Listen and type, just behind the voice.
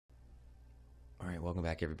Alright, welcome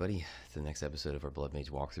back everybody to the next episode of our Blood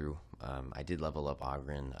Mage walkthrough. I did level up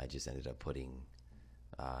Oghren. I just ended up putting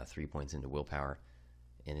 3 points into willpower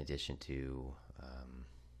in addition to let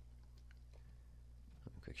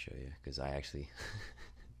me quick show you because I actually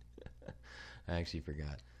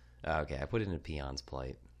forgot. Okay, I put it in a Peon's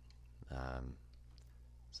Plight.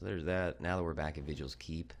 So there's that. Now that we're back at Vigil's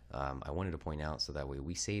Keep, I wanted to point out so that way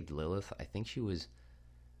we saved Lilith. I think she was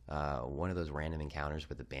one of those random encounters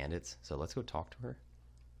with the bandits. So let's go talk to her.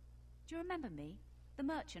 Do you remember me? The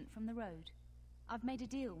merchant from the road. I've made a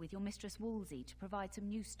deal with your mistress Wolsey to provide some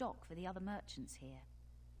new stock for the other merchants here.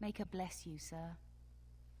 Make her bless you, sir.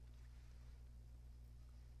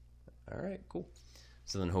 Alright, cool.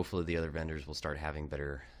 So then hopefully the other vendors will start having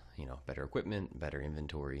better, better equipment, better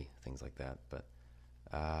inventory, things like that. But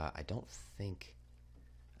I don't think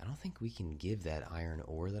we can give that iron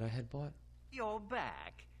ore that I had bought. You're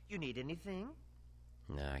back. You need anything?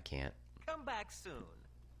 No, I can't. Come back soon.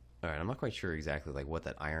 Alright, I'm not quite sure exactly like what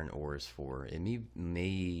that iron ore is for. It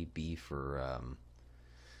may be for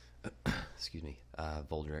excuse me,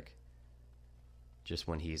 Voldrick. Just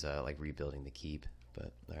when he's like rebuilding the keep.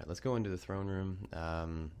 But alright, let's go into the throne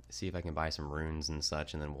room, see if I can buy some runes and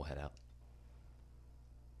such, and then we'll head out.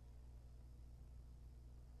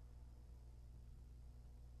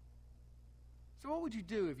 So what would you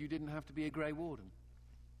do if you didn't have to be a Grey Warden?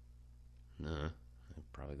 Nah,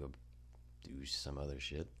 I'd probably go do some other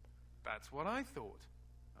shit. That's what I thought.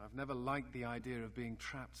 I've never liked the idea of being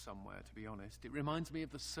trapped somewhere, to be honest. It reminds me of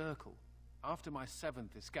the Circle. After my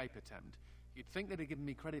 7th escape attempt, you'd think they'd have given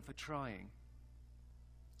me credit for trying.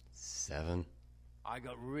 7? I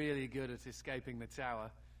got really good at escaping the tower.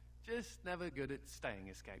 Just never good at staying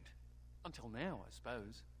escaped. Until now, I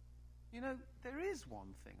suppose. You know, there is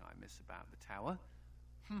one thing I miss about the tower.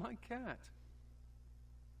 My cat.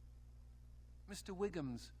 Mr.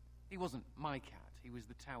 Wiggums. He wasn't my cat, he was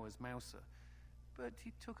the tower's mouser. But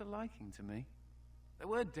he took a liking to me. There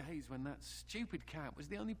were days when that stupid cat was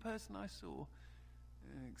the only person I saw.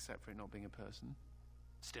 Except for it not being a person.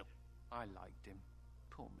 Still, I liked him.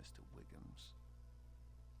 Poor Mr. Wiggums.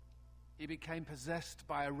 He became possessed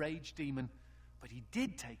by a rage demon, but he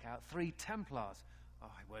did take out 3 Templars.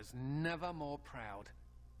 I was never more proud.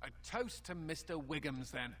 A toast to Mr.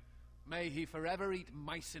 Wiggums, then. May he forever eat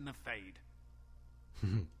mice in the Fade.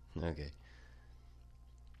 Okay.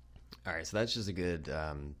 Alright, so that's just a good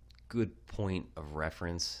good point of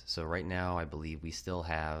reference. So right now, I believe we still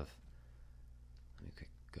have... Let me quick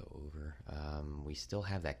go over. We still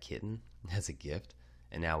have that kitten as a gift.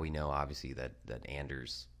 And now we know, obviously, that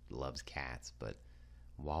Anders loves cats. But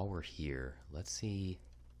while we're here, let's see...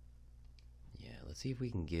 Yeah, let's see if we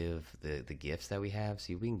can give the gifts that we have.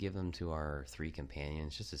 See if we can give them to our 3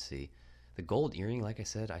 companions just to see. The gold earring, like I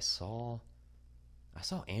said, I saw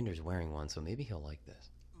Anders wearing one, so maybe he'll like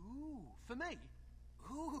this. Ooh, for me?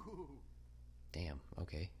 Ooh. Damn,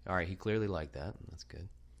 okay. Alright, he clearly liked that. That's good.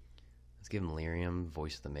 Let's give him Lyrium,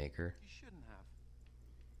 Voice of the Maker. You shouldn't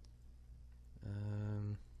have.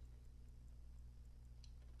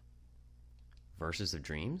 Verses of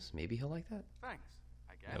Dreams? Maybe he'll like that? Thanks,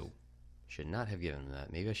 I guess. No. Should not have given him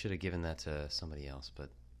that. Maybe I should have given that to somebody else, but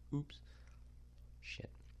oops. Shit.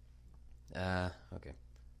 Okay.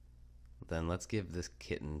 Then let's give this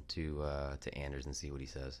kitten to Anders and see what he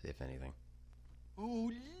says, if anything. Oh,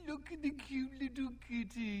 look at the cute little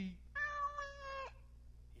kitty.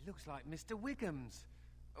 He looks like Mr. Wiggums.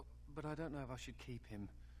 Oh, but I don't know if I should keep him.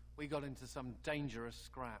 We got into some dangerous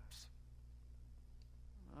scraps.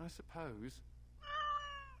 I suppose.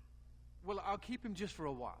 Well, I'll keep him just for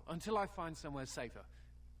a while, until I find somewhere safer.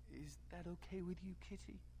 Is that okay with you,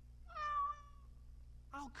 kitty?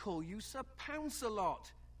 I'll call you Sir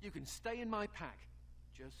Pounce-a-lot. You can stay in my pack.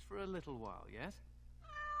 Just for a little while, yes?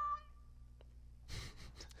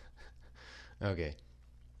 Okay.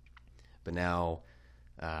 But now,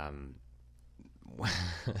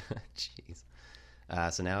 jeez.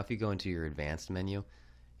 So now if you go into your advanced menu,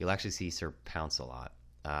 you'll actually see Sir Pounce-a-lot.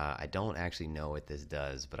 I don't actually know what this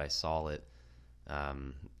does, but I saw it, I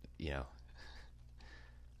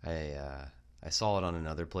saw it on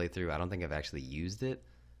another playthrough. I don't think I've actually used it,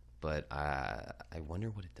 but I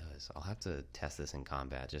wonder what it does. I'll have to test this in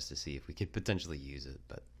combat just to see if we could potentially use it.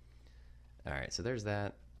 But alright, so there's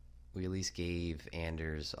that. We at least gave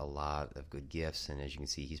Anders a lot of good gifts, and as you can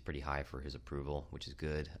see, he's pretty high for his approval, which is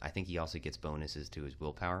good. I think he also gets bonuses to his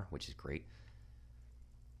willpower, which is great.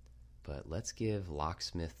 But let's give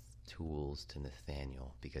locksmith tools to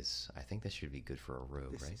Nathaniel, because I think this should be good for a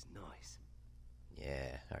rogue, right? This is nice.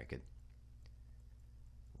 Yeah, alright, good.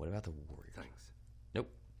 What about the warrior? Thanks. Nope.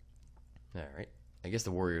 Alright. I guess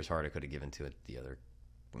the warrior's heart I could have given to it, the other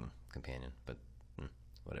companion, but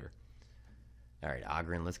Whatever. Alright,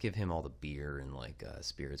 Oghren, let's give him all the beer and, like,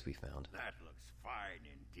 spirits we found. That looks fine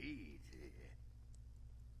indeed.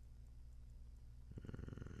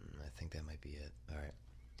 I think that might be it. Alright.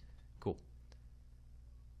 Cool.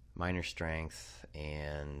 Minor strength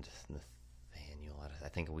and Nathaniel. I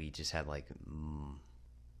think we just had, like,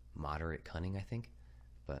 moderate cunning, I think.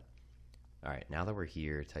 But, alright, now that we're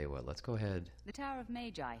here, tell you what, let's go ahead. The Tower of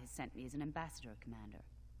Magi has sent me as an ambassador, Commander.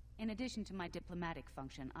 In addition to my diplomatic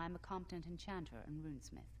function, I'm a competent enchanter and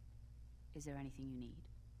runesmith. Is there anything you need?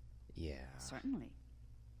 Yeah. Certainly.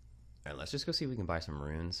 Alright, let's just go see if we can buy some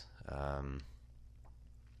runes. I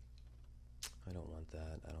don't want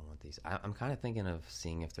that. I don't want these. I'm kind of thinking of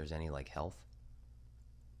seeing if there's any, like, health.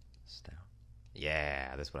 Stout.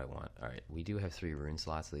 Yeah, that's what I want. Alright, we do have 3 rune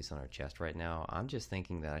slots, at least on our chest right now. I'm just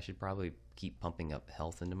thinking that I should probably keep pumping up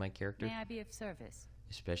health into my character. May I be of service?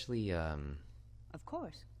 Especially, Of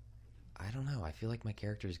course. I don't know. I feel like my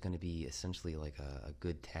character is going to be essentially like a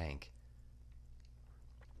good tank.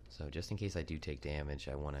 So just in case I do take damage,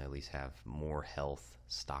 I want to at least have more health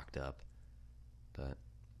stocked up. But,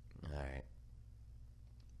 alright.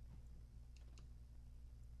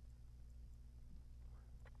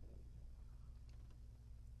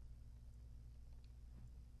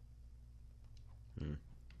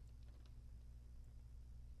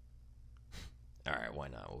 Alright, why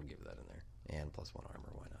not? We'll give that in there. And +1 armor,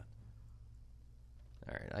 why not?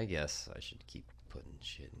 Alright, I guess I should keep putting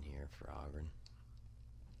shit in here for Oghren.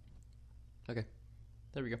 Okay,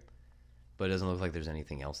 there we go. But it doesn't look like there's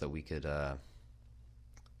anything else that we could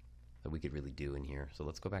really do in here. So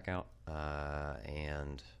let's go back out,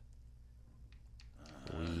 and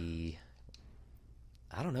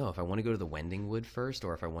I don't know if I want to go to the Wending Wood first,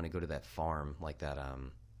 or if I want to go to that farm, like that,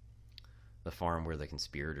 the farm where the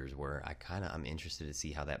conspirators were. I'm interested to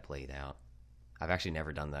see how that played out. I've actually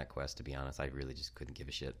never done that quest, to be honest. I really just couldn't give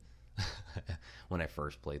a shit when I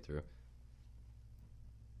first played through.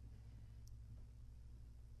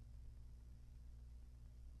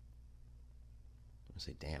 I'm gonna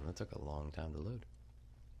say, damn, that took a long time to load.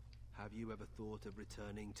 Have you ever thought of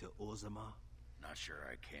returning to Orzammar? Not sure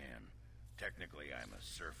I can. Technically, I'm a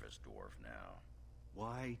surface dwarf now.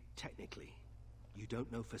 Why, technically? You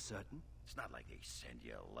don't know for certain? It's not like they send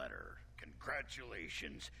you a letter.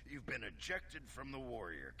 Congratulations, you've been ejected from the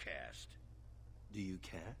warrior caste. Do you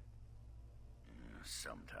care?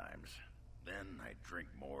 Sometimes. Then I drink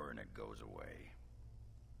more and it goes away.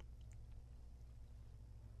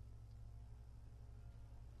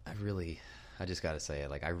 I just gotta say it,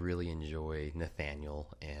 like, I really enjoy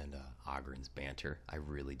Nathaniel and Oghren's banter. I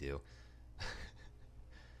really do.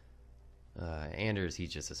 Anders,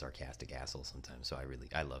 he's just a sarcastic asshole sometimes, so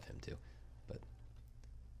I love him too. But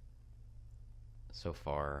so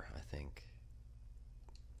far,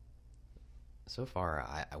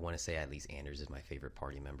 I want to say at least Anders is my favorite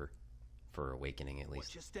party member for Awakening, at least.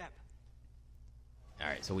 Watch your step. All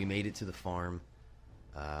right, so we made it to the farm.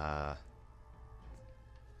 Do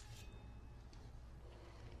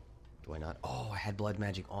I not? Oh, I had blood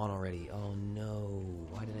magic on already. Oh no!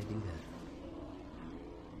 Why did I do that?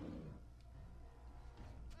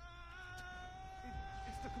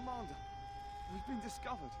 It's the commander. We've been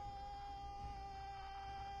discovered.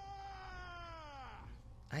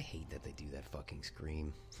 I hate that they do that fucking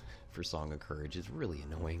scream for Song of Courage. It's really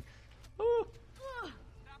annoying. Oh.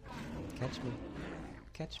 Catch me.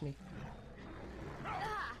 Catch me.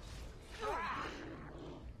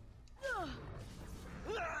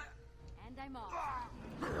 And I'm off.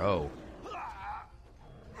 Bro.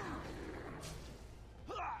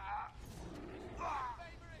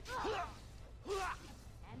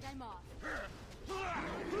 And I'm off.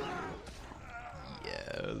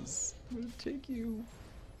 Yes. I'm gonna take you.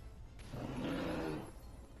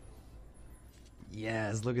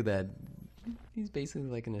 Yes, look at that. He's basically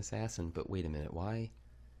like an assassin, but wait a minute, why?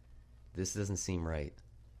 This doesn't seem right.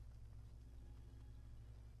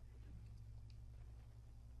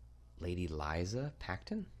 Lady Liza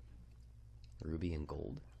Pacton? Ruby and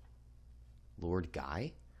gold? Lord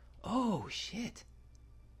Guy? Oh, shit!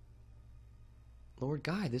 Lord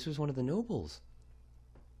Guy, this was one of the nobles.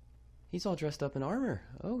 He's all dressed up in armor.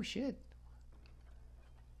 Oh, shit.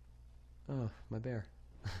 Oh, my bear.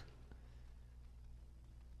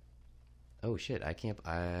 Oh, shit, I can't...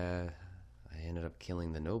 I ended up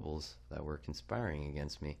killing the nobles that were conspiring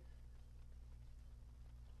against me.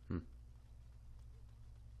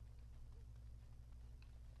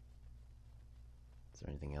 Is there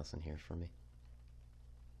anything else in here for me?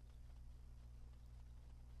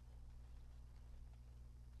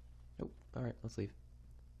 Nope. Alright, let's leave.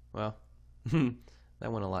 Well,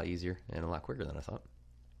 that went a lot easier and a lot quicker than I thought.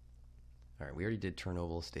 Alright, we already did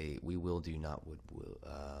Chernobyl Estate. We will do not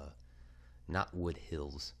Wood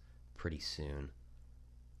Hills pretty soon.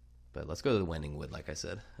 But let's go to the Wending Wood, like I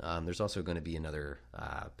said. There's also going to be another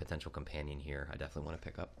potential companion here I definitely want to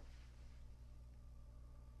pick up.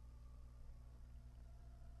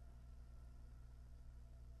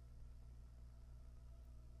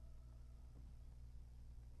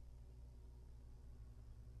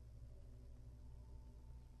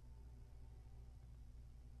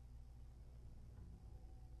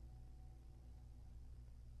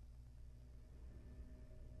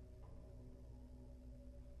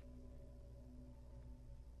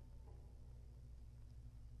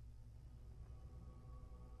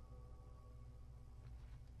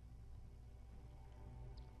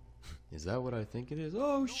 Is that what I think it is?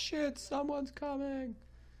 Oh shit, someone's coming!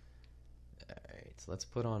 Alright, so let's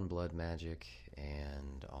put on Blood Magic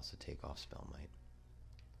and also take off Spell Might.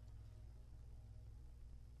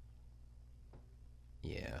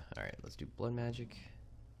 Yeah, alright, let's do Blood Magic.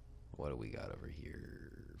 What do we got over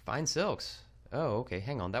here? Fine Silks! Oh, okay,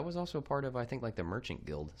 hang on. That was also part of, I think, like the Merchant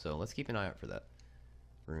Guild, so let's keep an eye out for that.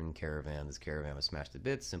 Rune Caravan. This caravan was smashed to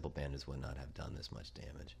bits. Simple bandits would not have done this much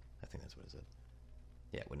damage. I think that's what it said.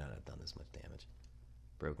 Yeah, would not have done this much damage.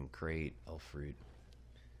 Broken Crate, Elf Fruit.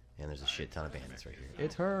 And there's a shit ton of bandits right here.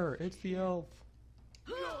 It's her! It's the elf!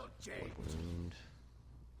 Wound.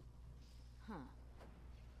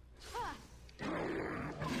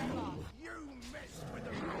 You mess with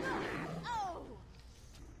the Oh!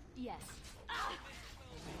 Yes.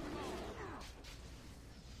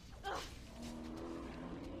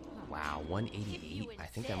 Wow, 188? I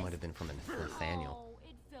think that might have been from Nathaniel. Oh,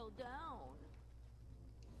 it fell down.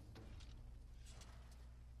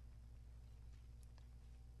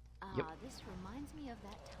 Yep. This reminds me of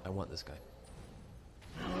that time. I want this guy.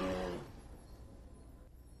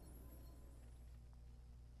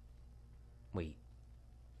 Wait.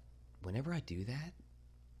 Whenever I do that,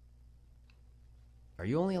 are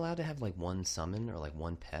you only allowed to have like one summon or like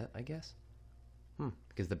one pet, I guess?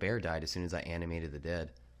 Because the bear died as soon as I animated the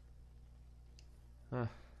dead. Huh.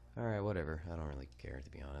 Alright, whatever. I don't really care, to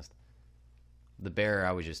be honest. The bear,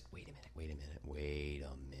 I was just... Wait a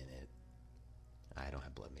minute. I don't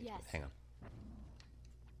have Blood Mage. Yes. Hang on.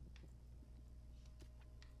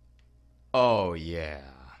 Oh, yeah.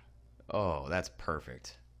 Oh, that's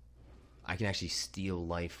perfect. I can actually steal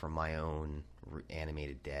life from my own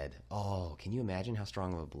animated dead. Oh, can you imagine how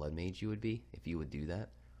strong of a Blood Mage you would be if you would do that?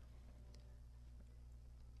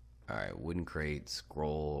 Alright, Wooden Crate,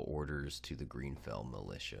 Scroll, Orders to the Greenfell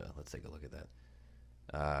Militia. Let's take a look at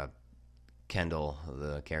that. Kendall,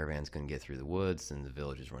 the caravans couldn't get through the woods, and the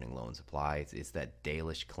village is running low on supplies. It's that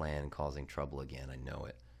Dalish clan causing trouble again. I know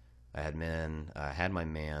it. I had my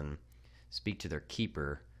man speak to their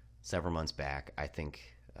keeper several months back. I think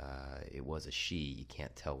it was a she. You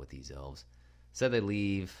can't tell with these elves. Said they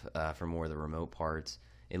leave for more of the remote parts.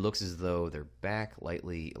 It looks as though they're back.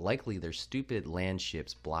 Likely they're stupid land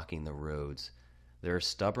ships blocking the roads. They're a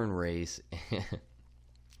stubborn race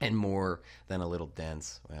and more than a little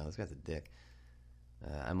dense. Wow, this guy's a dick.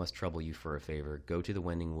 I must trouble you for a favor. Go to the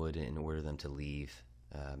Wending Wood and order them to leave,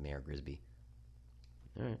 Mayor Grisby.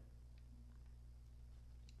 Alright.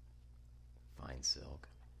 Fine Silk.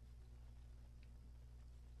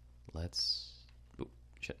 Let's... Oh,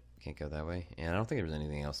 shit. Can't go that way. And I don't think there's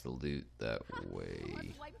anything else to loot that way.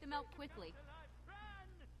 Let's wipe them out quickly.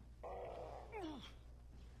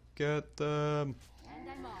 Get them! And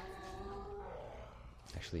I'm off.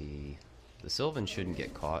 Actually, the Sylvan shouldn't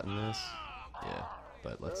get caught in this. Yeah,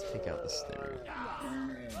 but let's take out the stereo.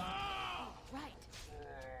 Right.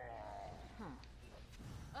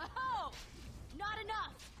 Oh! Not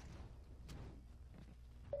enough!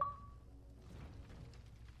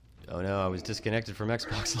 Oh no, I was disconnected from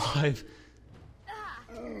Xbox Live.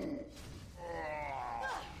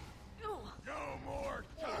 No more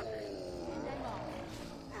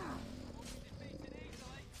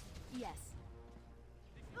Yes.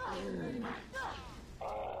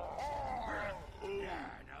 Yeah,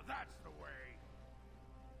 now that's the way.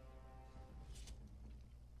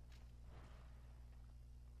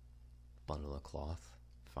 Bundle of cloth,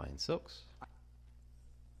 fine silks.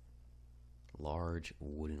 Large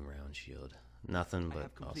wooden round shield. Nothing,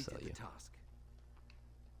 but I'll sell you. Task.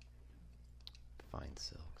 Fine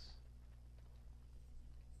silks.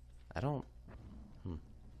 I don't...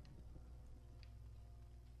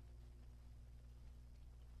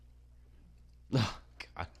 Oh,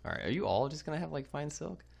 God. Alright, are you all just gonna have, like, fine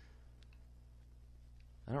silk?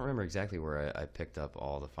 I don't remember exactly where I picked up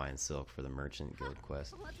all the fine silk for the Merchant Guild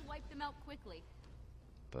quest, Let's wipe them out quickly.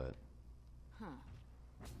 but...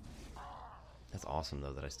 That's awesome,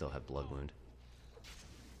 though, that I still have Blood Wound.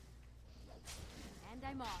 And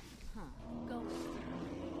I'm off. Huh. Go.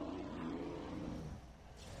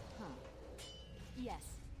 Huh. Yes.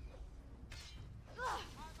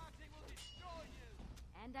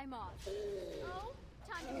 And I'm off. Oh,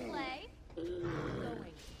 time to play.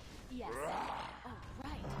 Going. Yes. Oh,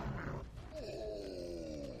 right.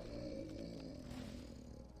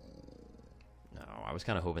 No, I was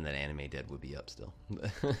kind of hoping that Anime Dead would be up still.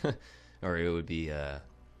 Or it would be,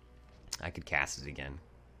 I could cast it again.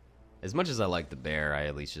 As much as I like the bear, I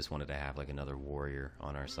at least just wanted to have, like, another warrior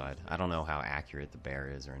on our side. I don't know how accurate the bear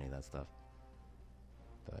is or any of that stuff.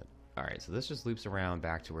 But, alright, so this just loops around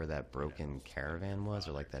back to where that broken caravan was,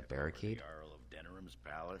 or, like, that barricade. The Arl of Amaranthine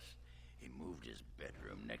palace. He moved his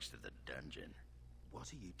bedroom next to the dungeon.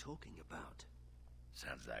 What are you talking about?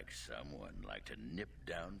 Sounds like someone liked to nip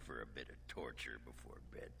down for a bit of torture before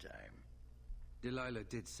bedtime. Delilah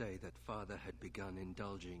did say that father had begun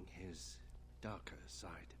indulging his darker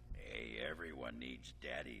side. Hey, everyone needs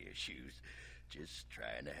daddy issues. Just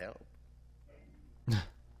trying to help.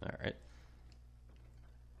 Alright.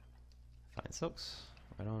 Fine silks.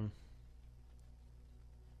 Right on.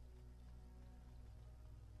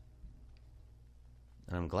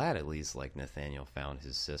 And I'm glad at least, like, Nathaniel found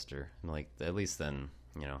his sister. And, like, at least then,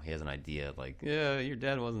 you know, he has an idea, like, yeah, your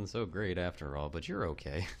dad wasn't so great after all, but you're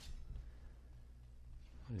okay.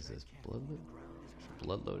 What is this?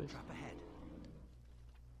 Blood loaded?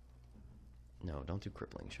 No, don't do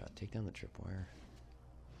crippling shot. Take down the tripwire.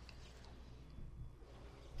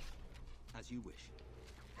 As you wish.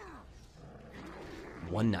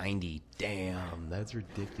 190. Damn, that's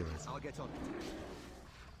ridiculous. I'll get on it.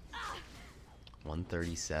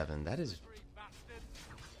 137. That is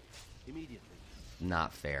Immediately.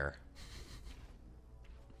 not fair.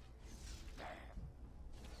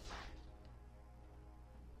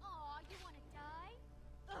 Aw, you wanna die?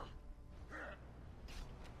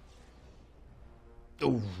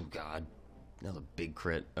 Oh, God. Another big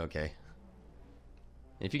crit. Okay.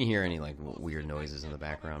 If you can hear any, like, weird noises in the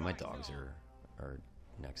background, my dogs are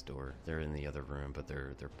next door. They're in the other room, but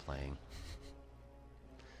they're playing.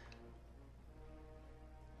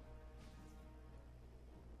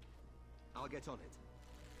 I'll get on it.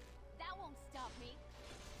 That won't stop me.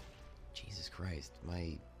 Jesus Christ.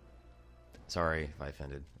 Sorry if I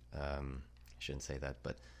offended. Shouldn't say that,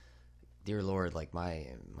 but dear Lord, like, my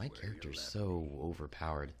character's so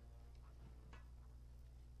overpowered.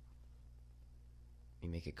 You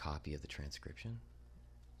make a copy of the transcription?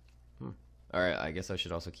 Alright, I guess I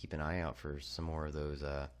should also keep an eye out for some more of those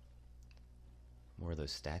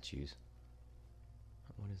statues.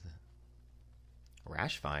 What is that?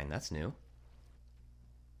 Rashfine, that's new.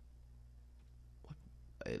 What?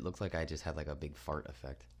 It looks like I just had, like, a big fart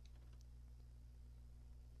effect.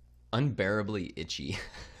 Unbearably itchy.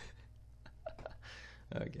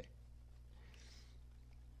 Okay.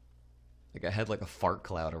 Like, I had, like, a fart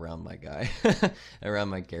cloud around my guy. Around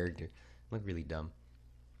my character. Look really dumb.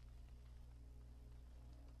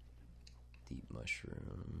 Deep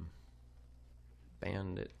mushroom.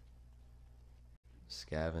 Bandit.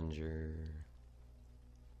 Scavenger.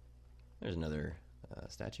 There's another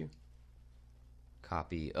statue.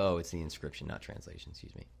 Copy. Oh, it's the inscription, not translation.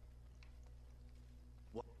 Excuse me.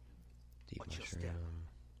 What? Deep What's your mushroom. step?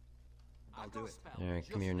 I'll do it. Alright,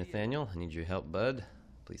 come here, Nathaniel. I need your help, bud.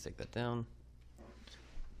 Please take that down.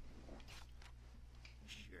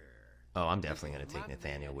 Sure. Oh, I'm definitely going to take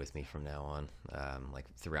Nathaniel with me from now on. Like,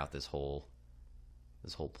 throughout this whole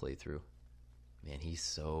playthrough. Man, he's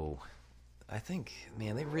so... I think,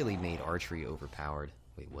 man, they really made archery overpowered.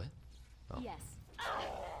 Wait, what? Oh. Yes.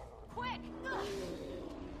 Quick!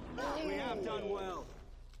 We have done well.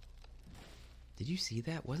 Did you see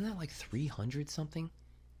that? Wasn't that like 300 something?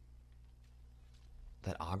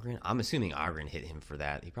 That Oghren? I'm assuming Oghren hit him for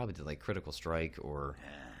that. He probably did like critical strike or...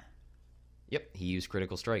 Yep, he used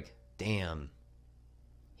critical strike. Damn.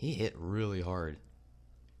 He hit really hard.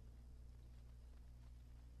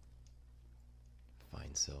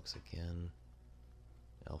 Fine silks again.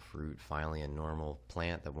 Elf root, finally a normal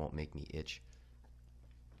plant that won't make me itch.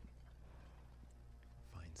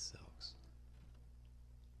 Fine silks.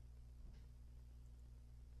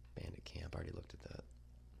 Bandit camp, I already looked at that.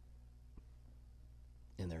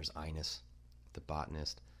 And there's Inus, the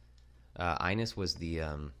botanist. Inus was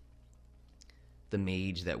the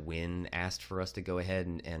mage that Wynn asked for us to go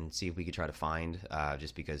ahead and see if we could try to find,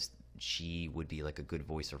 just because she would be like a good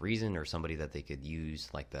voice of reason, or somebody that they could use,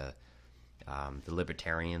 like the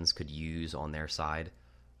libertarians could use on their side,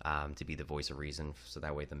 to be the voice of reason, so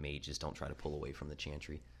that way the mages don't try to pull away from the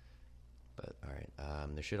chantry. But alright,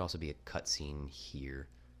 there should also be a cutscene here.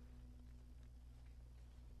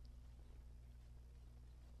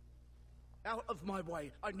 Out of my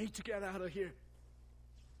way. I need to get out of here.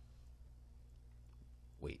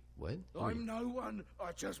 Wait, what? I'm no one.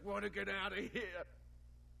 I just want to get out of here.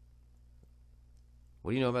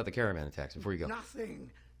 What do you know about the caravan attacks before you go? Nothing.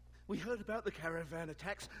 We heard about the caravan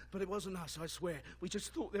attacks, but it wasn't us, I swear. We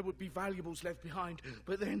just thought there would be valuables left behind.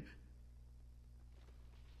 But then...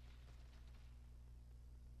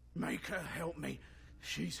 Make her help me.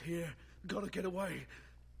 She's here. Gotta get away.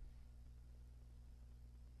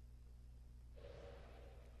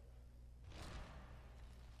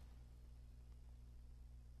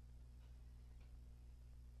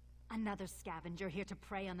 Another scavenger here to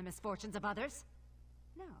prey on the misfortunes of others?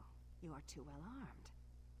 No, you are too well armed.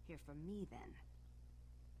 Hear from me, then.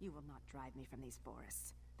 You will not drive me from these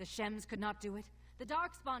forests. The Shems could not do it, the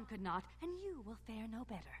Darkspawn could not, and you will fare no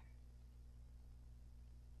better.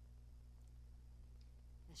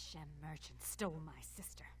 The Shem merchants stole my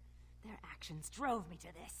sister. Their actions drove me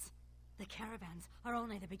to this. The caravans are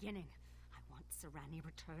only the beginning. I want Serani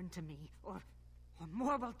returned to me, or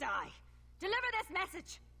more will die. Deliver this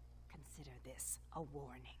message! Consider this a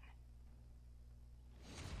warning.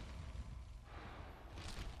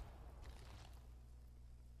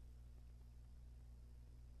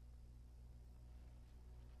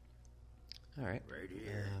 All right. Right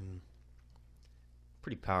here.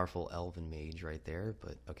 Pretty powerful elven mage right there,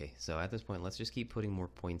 but okay. So at this point, let's just keep putting more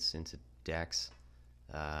points into Dex.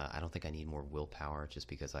 I don't think I need more willpower, just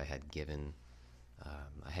because I had given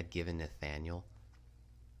Nathaniel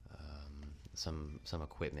some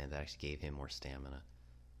equipment that actually gave him more stamina.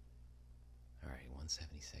 All right,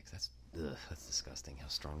 176. That's disgusting. How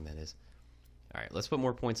strong that is. All right, let's put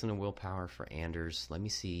more points into willpower for Anders. Let me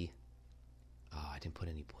see. Oh, I didn't put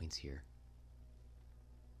any points here.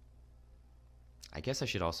 I guess I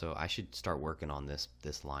should start working on this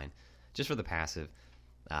line, just for the passive.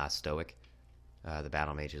 Stoic. The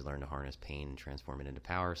battle mages learn to harness pain and transform it into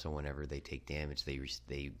power, so whenever they take damage,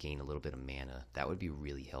 they gain a little bit of mana. That would be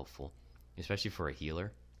really helpful, especially for a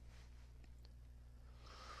healer.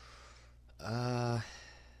 I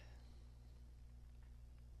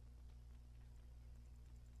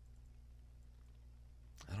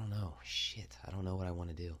don't know. Shit, I don't know what I want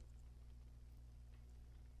to do.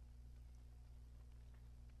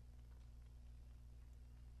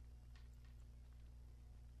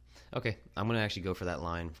 Okay, I'm going to actually go for that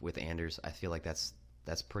line with Anders. I feel like that's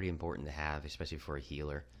pretty important to have, especially for a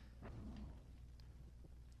healer.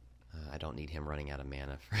 I don't need him running out of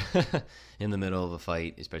mana in the middle of a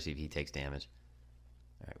fight, especially if he takes damage.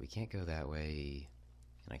 Alright, we can't go that way,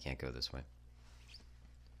 and I can't go this way.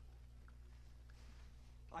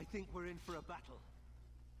 I think we're in for a battle.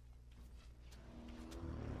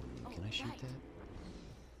 Can I shoot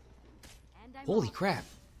that? Holy crap!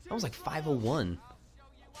 That was like 501.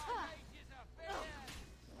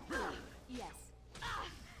 Yes.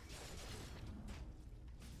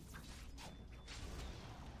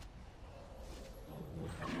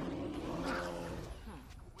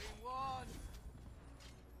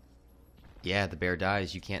 Yeah, the bear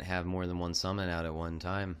dies. You can't have more than one summon out at one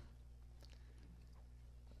time.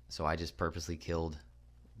 So I just purposely killed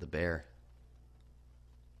the bear.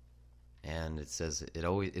 And it says,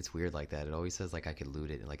 it's weird like that. It always says like I could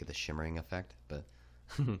loot it, like the shimmering effect, but...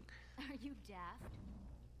 Are you daft?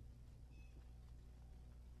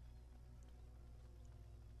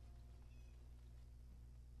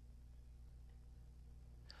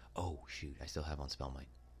 Oh, shoot. I still have on Spellmight.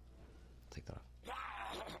 Take that off.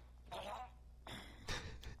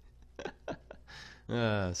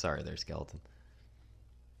 Sorry there, skeleton.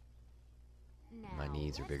 Now, My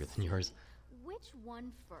needs are bigger let's than yours. see. Which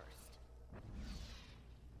one first?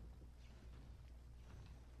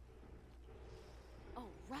 Oh,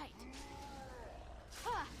 right.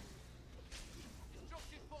 Ah!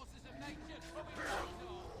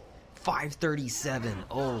 537.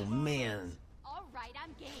 Oh, man. All right,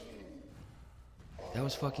 I'm game. That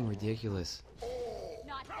was fucking ridiculous.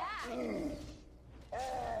 Not bad.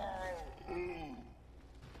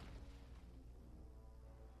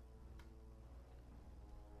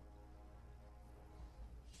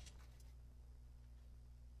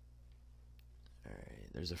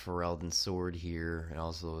 There's a Ferelden sword here, and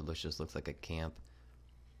also it just looks like a camp.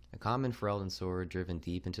 A common Ferelden sword driven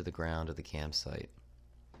deep into the ground of the campsite.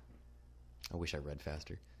 I wish I read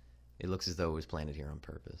faster. It looks as though it was planted here on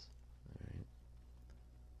purpose. Alright.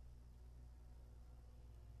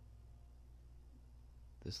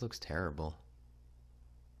 This looks terrible.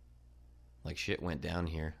 Like shit went down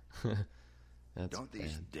here. That's Don't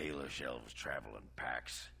these bad. Dalish elves travel in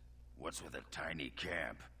packs? What's with a tiny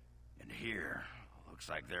camp? And here, looks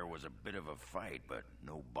like there was a bit of a fight, but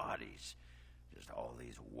no bodies. Just all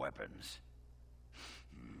these weapons.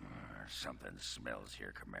 Something smells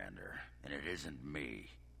here, Commander, and it isn't me.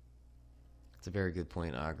 It's a very good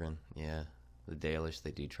point, Oghren. Yeah, the Dalish,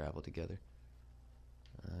 they do travel together.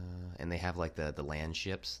 And they have like the land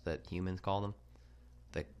ships that humans call them.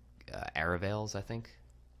 The Aravales, I think.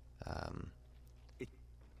 It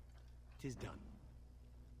is done.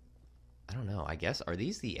 I don't know. I guess, are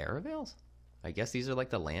these the Aravales? I guess these are like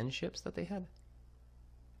the land ships that they had.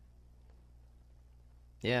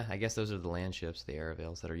 Yeah, I guess those are the land ships, the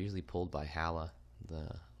Aravales, that are usually pulled by Hala,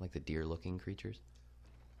 like the deer-looking creatures.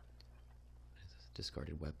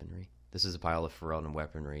 Discarded weaponry. This is a pile of forgotten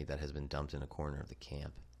weaponry that has been dumped in a corner of the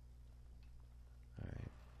camp.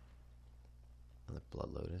 Alright. Another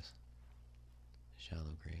blood lotus.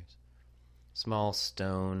 Shallow graves. Small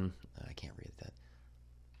stone. I can't read that.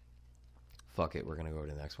 Fuck it, we're gonna go over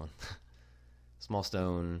to the next one. Small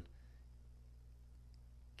stone.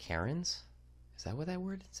 Cairns? Is that what that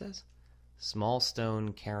word says? Small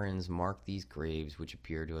stone cairns mark these graves which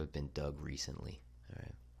appear to have been dug recently.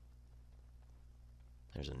 Alright.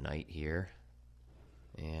 There's a knight here.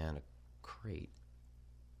 And a crate.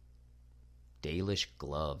 Dalish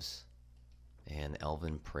gloves. And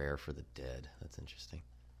elven prayer for the dead. That's interesting.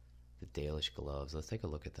 The Dalish gloves. Let's take a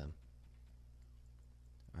look at them.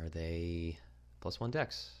 Are they +1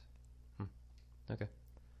 dex? Okay.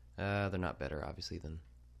 They're not better, obviously, than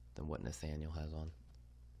what Nathaniel has on.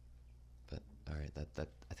 But alright, that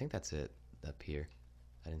I think that's it up here.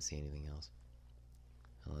 I didn't see anything else.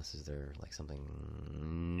 Unless is there like something?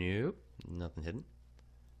 Nope, nothing hidden.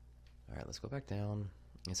 Alright, let's go back down.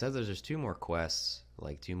 It says there's just 2 more quests,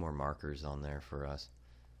 like 2 more markers on there for us.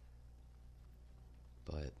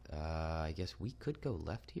 But I guess we could go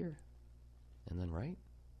left here and then right,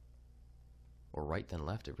 or right then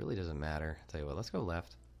left. It really doesn't matter. I'll tell you what, let's go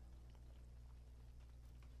left.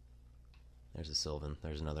 There's a Sylvan.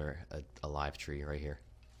 There's another a live tree right here.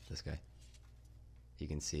 This guy. You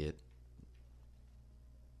can see it.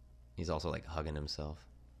 He's also like hugging himself.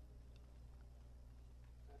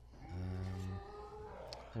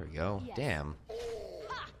 There we go. Yes. Damn.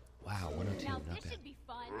 Wow, 102. Now not bad. Be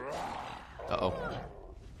fun. Uh-oh.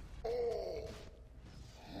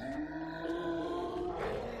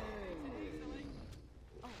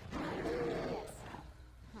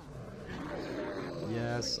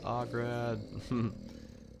 Yes, Oghren.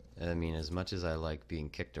 I mean, as much as I like being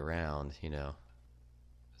kicked around, you know,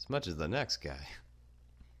 as much as the next guy.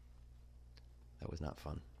 That was not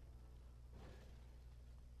fun.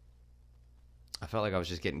 I felt like I was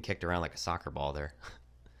just getting kicked around like a soccer ball there.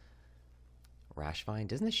 Rashvine,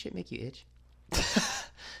 doesn't this shit make you itch?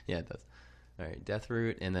 Yeah, it does. Alright,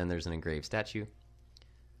 Deathroot, and then there's an engraved statue.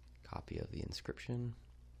 Copy of the inscription.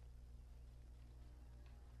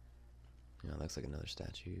 Yeah, looks like another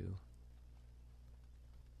statue.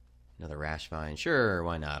 Another Rashvine. Sure,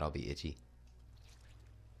 why not? I'll be itchy.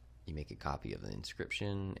 You make a copy of the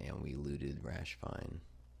inscription, and we looted Rashvine.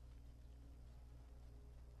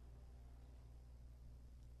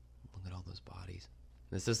 Look at all those bodies.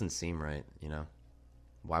 This doesn't seem right, you know?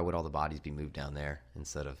 Why would all the bodies be moved down there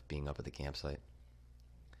instead of being up at the campsite?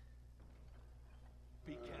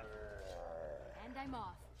 Be careful. And I'm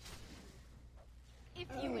off. If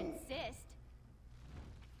you insist.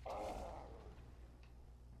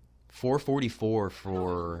 444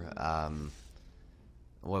 for,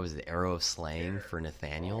 what was it, Arrow of Slaying for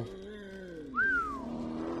Nathaniel?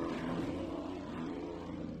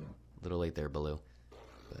 A little late there, Baloo.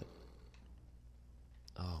 But,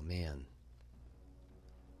 oh, man.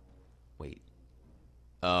 Wait.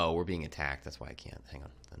 Oh, we're being attacked. That's why I can't. Hang on,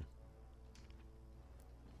 then.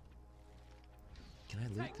 Can I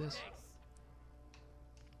loot this?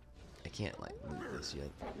 I can't, like, loot this yet.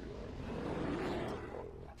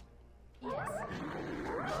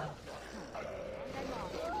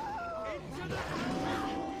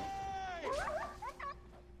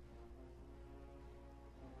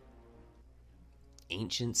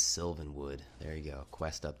 Ancient Sylvanwood. There you go.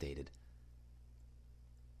 Quest updated.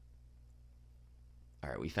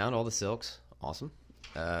 Alright, we found all the silks. Awesome.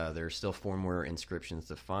 There's still 4 more inscriptions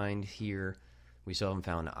to find here. We still haven't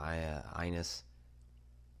found Ines.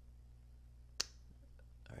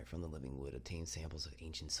 Alright, from the Living Wood, obtain samples of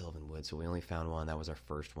ancient Sylvanwood. So we only found one. That was our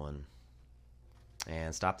first one.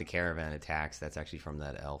 And stop the caravan attacks. That's actually from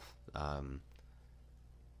that elf. That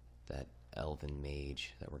elven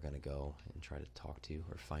mage that we're going to go and try to talk to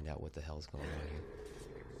or find out what the hell's going on here.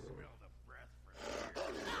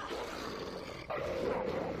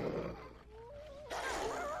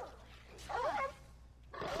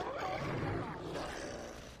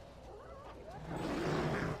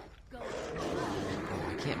 Oh,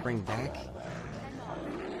 I can't bring back.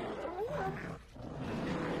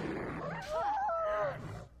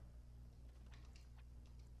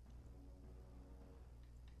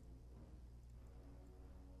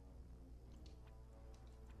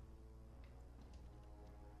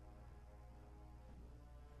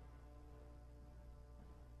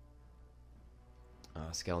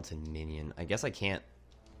 Skeleton minion. I guess I can't...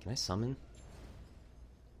 Can I summon?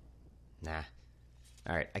 Nah.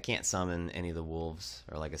 Alright, I can't summon any of the wolves,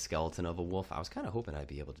 or like a skeleton of a wolf. I was kind of hoping I'd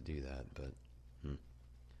be able to do that, but...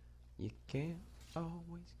 You can't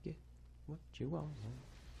always get what you want.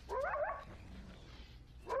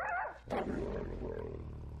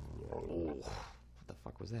 Oh, what the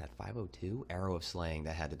fuck was that? 502? Arrow of Slaying.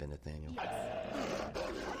 That had to have been Nathaniel.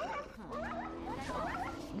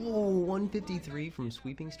 Whoa, 153 from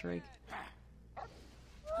Sweeping Strike?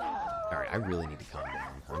 Alright, I really need to calm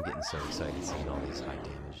down. I'm getting so excited seeing all these high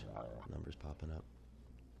damage numbers popping up.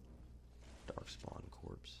 Darkspawn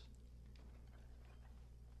corpse.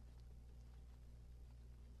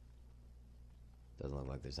 Doesn't look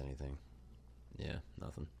like there's anything. Yeah,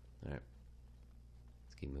 nothing. Alright.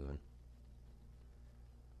 Let's keep moving.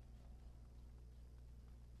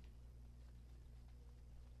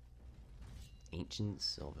 Ancient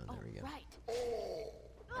Sylvan, there we go. Right.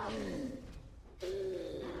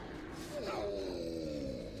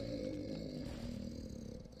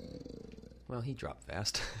 Well, he dropped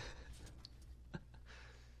fast.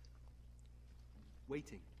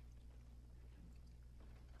 Waiting.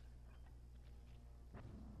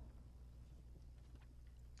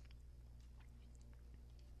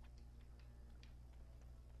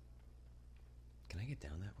 Can I get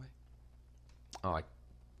down that way?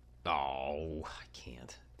 Oh, I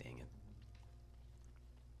can't. Dang it.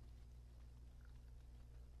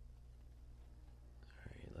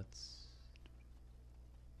 Alright, let's...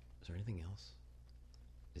 Is there anything else?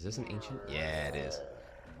 Is this an ancient? Yeah, it is.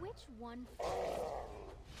 Which one first?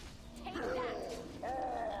 Take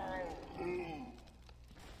that!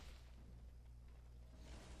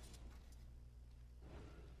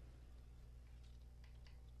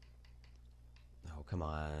 Oh, come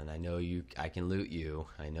on. I know you... I can loot you.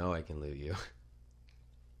 I know I can loot you.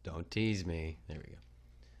 Don't tease me. There we go.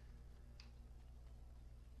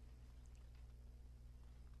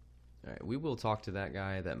 Alright, we will talk to that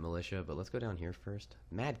guy, that militia, but let's go down here first.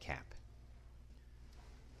 Madcap.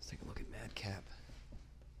 Let's take a look at Madcap.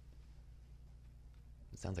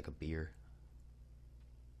 It sounds like a beer.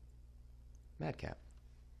 Madcap.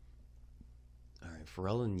 Alright,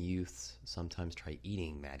 Ferellan youths sometimes try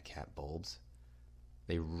eating Madcap bulbs.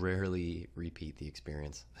 They rarely repeat the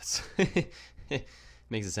experience. That's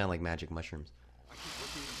makes it sound like magic mushrooms.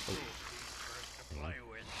 Oh.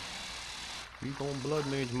 We going blood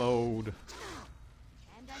mage mode.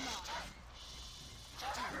 And I'm off.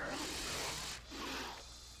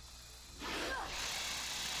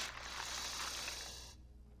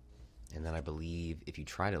 And then I believe if you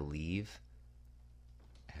try to leave,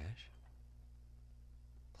 Ash,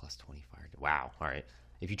 plus 20 fire. Wow. All right.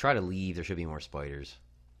 If you try to leave, there should be more spiders.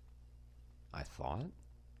 I thought.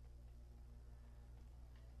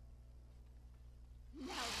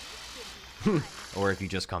 Or if you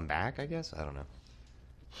just come back, I guess. I don't know.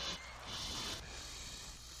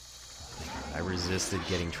 I resisted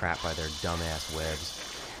getting trapped by their dumbass webs.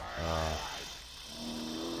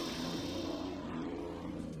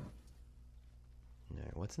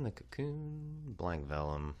 Alright, what's in the cocoon? Blank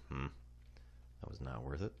vellum. That was not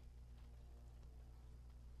worth it.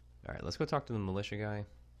 Alright, let's go talk to the militia guy.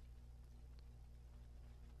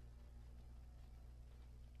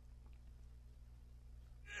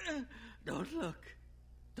 Don't look.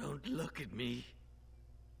 Don't look at me.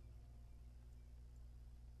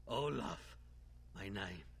 Olaf, my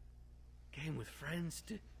name. Came with friends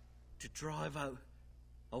to drive out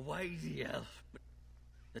away the elf, but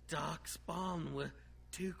the Darkspawn were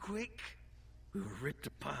too quick. We were ripped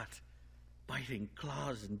apart, biting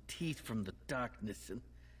claws and teeth from the darkness, and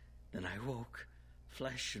then I woke,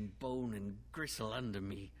 flesh and bone and gristle under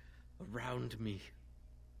me, around me.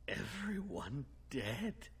 Everyone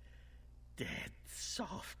dead. Dead,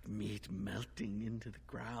 soft meat melting into the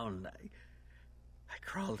ground. I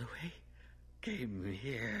crawled away, came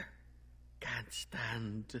here. Can't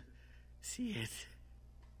stand to see it.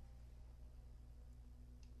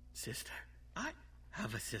 Sister? I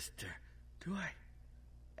have a sister. Do I?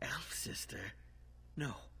 Elf sister?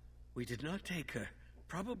 No, we did not take her.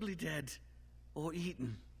 Probably dead or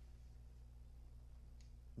eaten.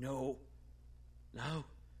 No. No,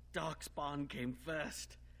 Darkspawn came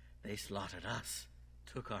first. They slaughtered us,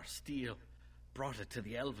 took our steel, brought it to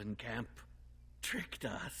the elven camp, tricked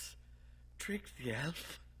us, tricked the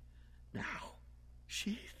elf. Now,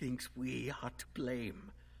 she thinks we are to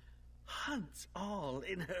blame, hunts all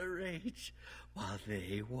in her rage while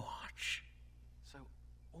they watch. So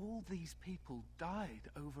all these people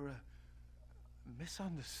died over a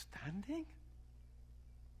misunderstanding?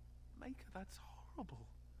 Maker, that's horrible.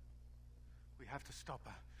 We have to stop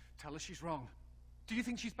her. Tell her she's wrong. Do you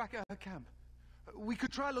think she's back at her camp? We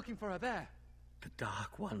could try looking for her there. The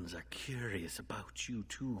Dark Ones are curious about you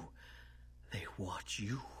too. They watch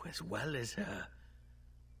you as well as her.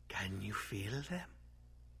 Can you feel them?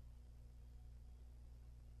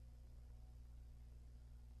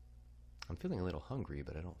 I'm feeling a little hungry,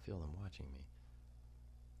 but I don't feel them watching me.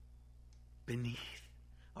 Beneath,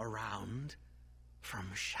 around, from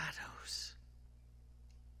shadows.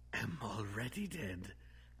 Am already dead.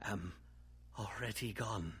 Am already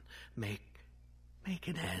gone. Make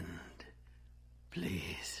an end,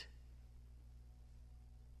 please.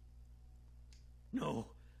 No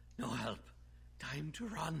help. Time to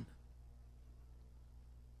run.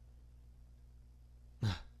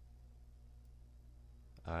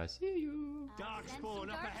 I see you.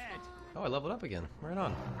 Darkspawn up ahead. Oh, I leveled up again. Right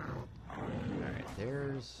on. Alright,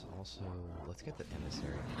 there's also... Let's get the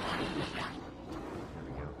emissary. There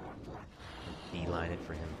we go. Beeline it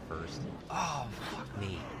for him first. Oh, fuck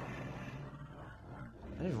me.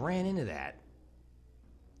 I just ran into that.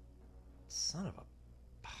 Son of a...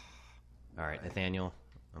 Alright, Nathaniel.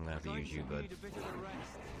 I'm gonna have to use you, bud.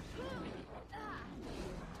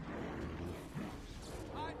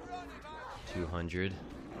 200.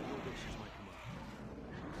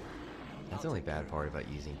 That's the only bad part about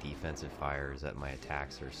using defensive fire is that my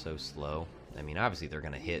attacks are so slow. I mean, obviously they're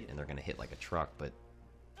gonna hit, and they're gonna hit like a truck, but...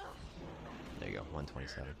 There you go,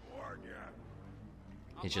 127.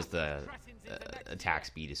 It's just the attack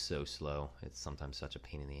speed is so slow. It's sometimes such a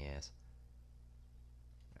pain in the ass.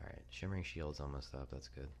 Alright, Shimmering Shield's almost up. That's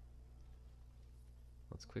good.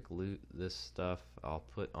 Let's quick loot this stuff. I'll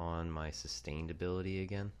put on my sustained ability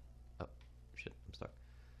again. Oh, shit, I'm stuck.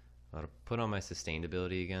 I'll put on my sustained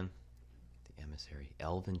ability again. The Emissary.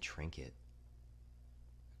 Elven Trinket.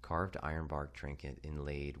 Carved ironbark trinket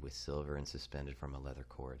inlaid with silver and suspended from a leather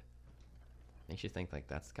cord. Makes you think like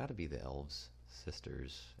that's got to be the elves'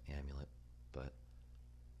 sister's amulet, but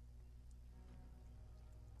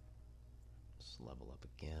let's level up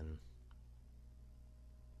again.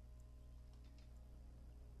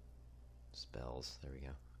 Spells, there we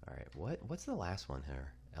go. All right, what's the last one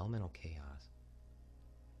here? Elemental Chaos.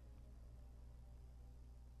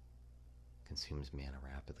 Consumes mana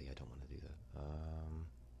rapidly. I don't want to do that.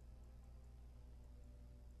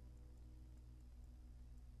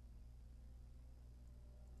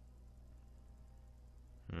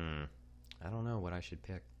 I don't know what I should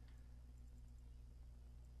pick.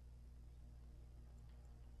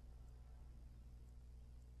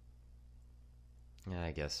 Yeah,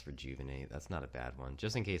 I guess Rejuvenate. That's not a bad one.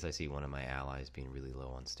 Just in case I see one of my allies being really low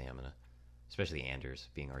on stamina. Especially Anders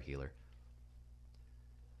being our healer.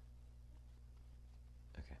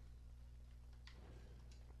 Okay.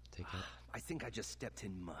 Take it. I think I just stepped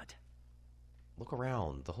in mud. Look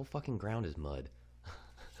around. The whole fucking ground is mud.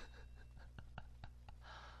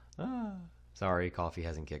 Sorry, coffee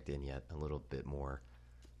hasn't kicked in yet. A little bit more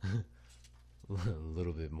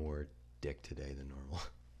dick today than normal.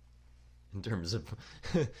 in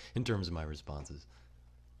terms of my responses.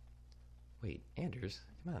 Wait, Anders,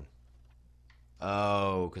 come on.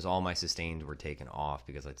 Oh, because all my sustained were taken off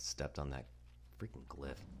because I stepped on that freaking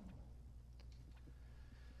glyph.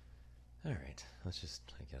 Alright, let's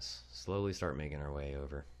just, I guess, slowly start making our way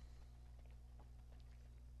over.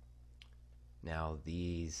 Now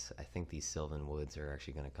these, I think these Sylvan Woods are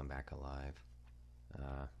actually going to come back alive.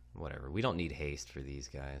 Whatever, we don't need haste for these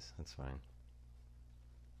guys, that's fine.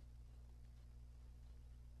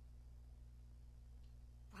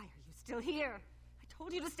 Why are you still here? I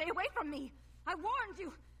told you to stay away from me. I warned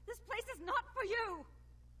you. This place is not for you.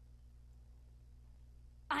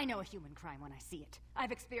 I know a human crime when I see it.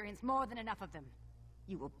 I've experienced more than enough of them.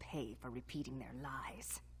 You will pay for repeating their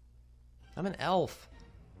lies. I'm an elf.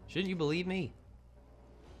 Shouldn't you believe me?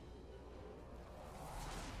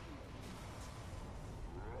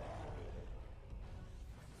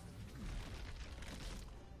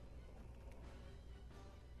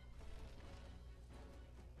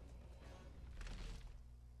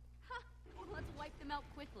 Let's wipe them out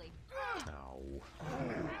quickly. Ow.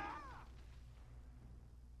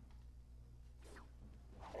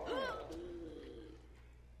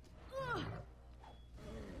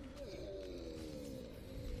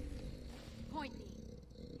 Point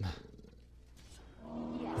me.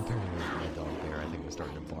 I'm turning into my dog there. I think we're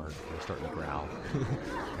starting to bark. We're starting to growl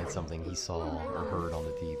at something he saw or heard on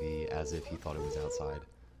the TV as if he thought it was outside.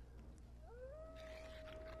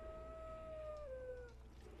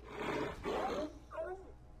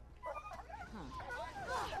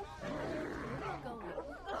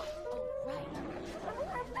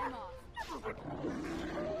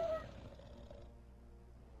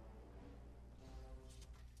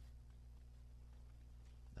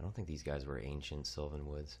 don't think these guys were ancient Sylvan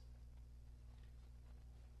Woods.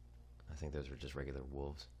 I think those were just regular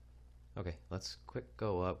wolves. Okay, let's quick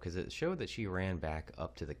go up, because it showed that she ran back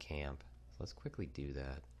up to the camp. So let's quickly do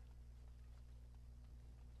that.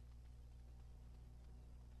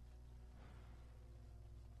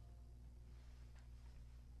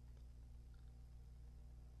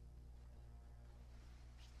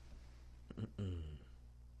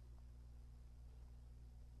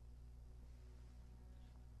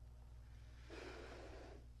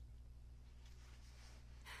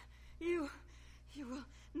 You will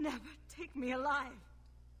never take me alive.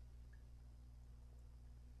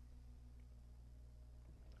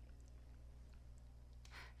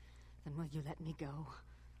 Then will you let me go,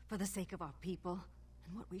 for the sake of our people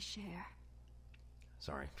and what we share?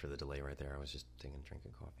 Sorry for the delay right there. I was just taking a drink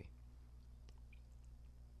of coffee.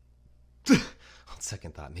 On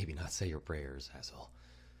second thought, maybe not say your prayers, asshole.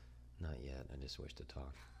 Not yet. I just wish to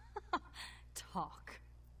talk. Talk.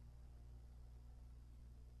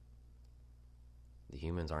 The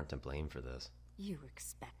humans aren't to blame for this. You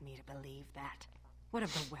expect me to believe that? What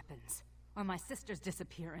of the weapons? Or my sister's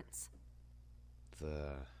disappearance?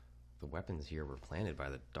 The weapons here were planted by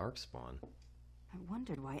the Darkspawn. I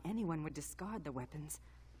wondered why anyone would discard the weapons.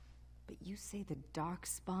 But you say the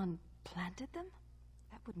Darkspawn planted them?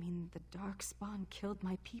 That would mean the Darkspawn killed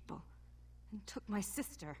my people and took my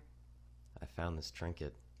sister. I found this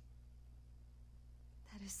trinket.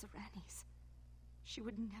 That is Sereni's. She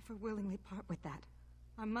would never willingly part with that.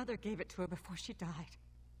 My mother gave it to her before she died.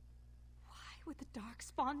 Why would the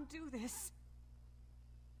Darkspawn do this?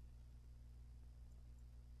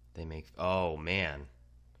 They make... Oh, man.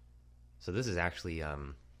 So this is actually,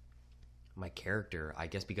 my character, I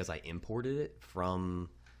guess because I imported it from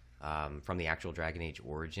the actual Dragon Age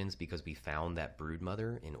Origins, because we found that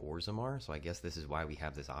broodmother in Orzammar, so I guess this is why we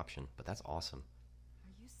have this option. But that's awesome.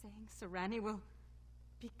 Are you saying Sereni will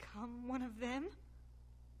become one of them?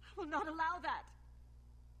 I will not allow that.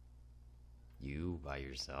 You by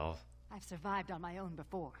yourself? I've survived on my own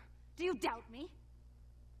before. Do you doubt me?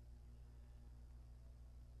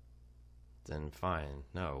 Then fine.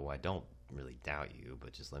 No, I don't really doubt you,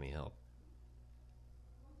 but just let me help.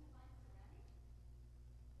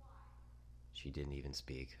 She didn't even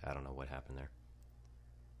speak. I don't know what happened there.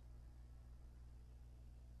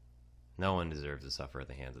 No one deserves to suffer at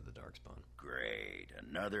the hands of the Darkspawn. Great.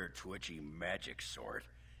 Another twitchy magic sort.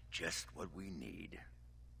 Just what we need.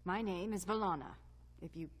 My name is Valana,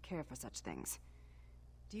 if you care for such things.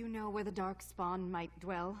 Do you know where the Darkspawn might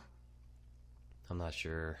dwell? I'm not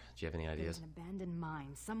sure. Do you have any ideas? There's an abandoned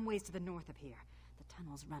mine some ways to the north of here. The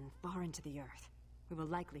tunnels run far into the earth. We will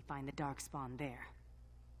likely find the Darkspawn there.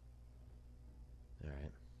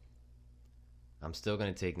 Alright. I'm still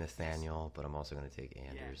going to take Nathaniel, but I'm also going to take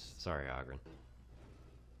Anders. Yes. Sorry, Oghren.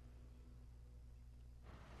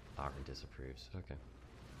 Oghren disapproves. Okay.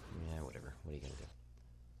 Yeah, whatever. What are you going to do?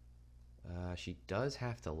 She does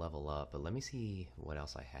have to level up, but let me see what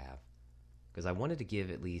else I have. Because I wanted to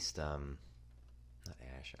give at least, not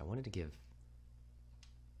Ash. I wanted to give...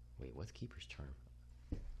 Wait, what's Keeper's Charm?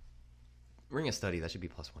 Ring of Study, that should be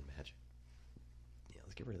 +1 magic. Yeah,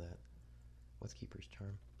 let's get rid of that. What's Keeper's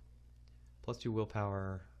Charm? +2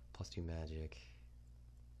 willpower, +2 magic.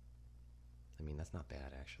 I mean, that's not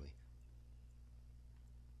bad, actually.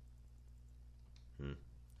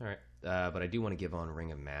 Alright, but I do want to give on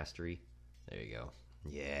Ring of Mastery. There you go.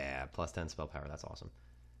 Yeah, +10 spell power, that's awesome.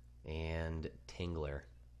 And Tingler.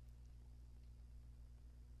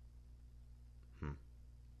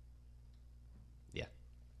 Yeah.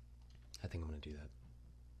 I think I'm going to do that.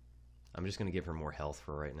 I'm just going to give her more health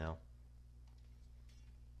for right now.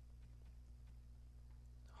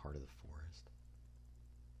 Heart of the Forest.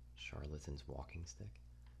 Charlatan's Walking Stick.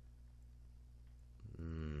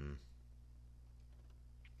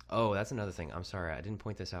 Oh, that's another thing. I'm sorry, I didn't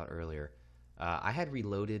point this out earlier. I had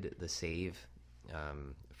reloaded the save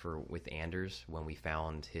with Anders when we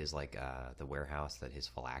found his the warehouse that his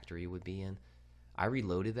phylactery would be in. I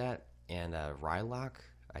reloaded that, and Rylock,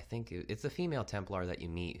 I think it's the female Templar that you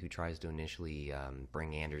meet who tries to initially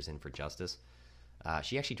bring Anders in for justice.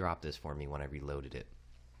 She actually dropped this for me when I reloaded it.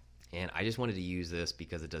 And I just wanted to use this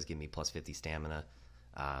because it does give me +50 stamina,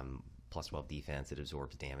 +12 defense, it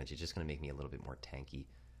absorbs damage. It's just going to make me a little bit more tanky.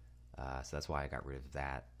 So that's why I got rid of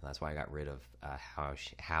that. And that's why I got rid of How's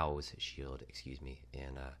shield,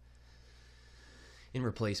 in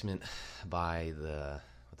replacement by the,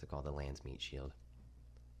 what's it called, the Landsmeet shield.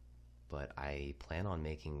 But I plan on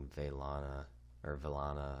making Valana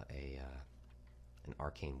an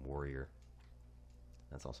arcane warrior.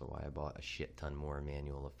 That's also why I bought a shit ton more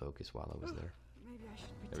manual of focus while I was there. Maybe I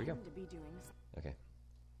should There we go. pretend to be doing this. Okay.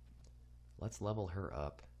 let's level her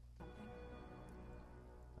up.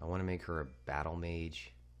 I want to make her a battle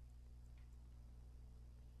mage.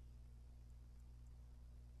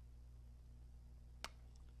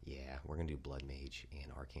 Yeah, we're going to do blood mage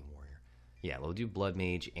and arcane warrior. Yeah, we'll do blood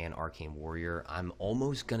mage and arcane warrior. I'm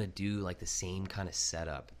almost going to do like the same kind of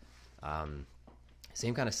setup.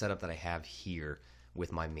 Same kind of setup that I have here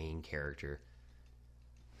with my main character.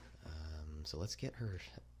 So let's get her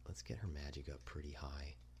magic up pretty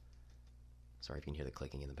high. Sorry if you can hear the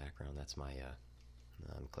clicking in the background. That's my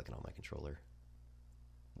I'm clicking on my controller.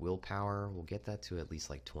 Willpower, we'll get that to at least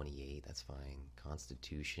like 28. That's fine.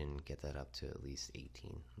 Constitution, get that up to at least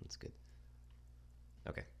 18. That's good.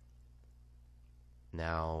 Okay.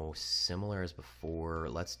 Now, similar as before,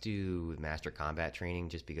 let's do master combat training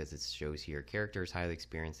just because it shows here characters highly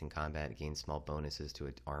experienced in combat gain small bonuses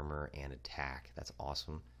to armor and attack. That's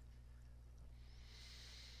awesome.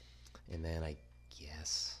 And then I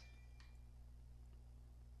guess,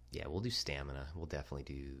 yeah, we'll do stamina. We'll definitely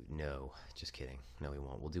do, no, just kidding. No, we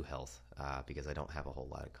won't. We'll do health because I don't have a whole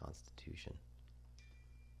lot of constitution.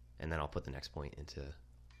 And then I'll put the next point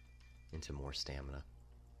into more stamina.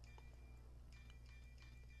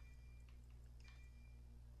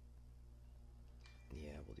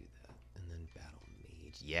 Yeah, we'll do that. And then battle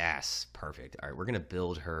mage. Yes, perfect. All right, we're going to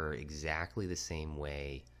build her exactly the same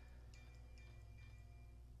way.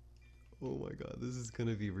 Oh my god, this is going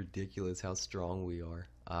to be ridiculous how strong we are.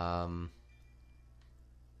 Do mana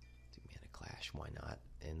clash, why not?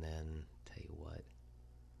 And then, tell you what.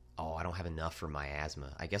 Oh, I don't have enough for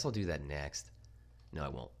miasma. I guess I'll do that next. No, I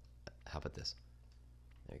won't. How about this?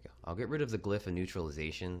 There you go. I'll get rid of the glyph of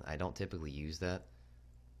neutralization. I don't typically use that.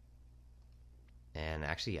 And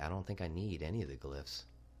actually, I don't think I need any of the glyphs.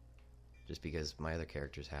 Just because my other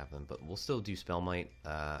characters have them. But we'll still do Spell Might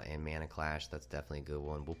and Mana Clash. That's definitely a good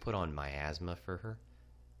one. We'll put on Miasma for her.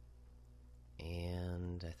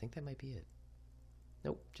 And I think that might be it.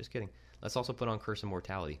 Nope, just kidding. Let's also put on Curse of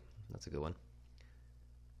Mortality. That's a good one.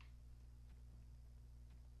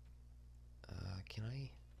 Can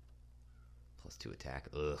I? +2 attack.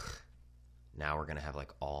 Ugh. Now we're going to have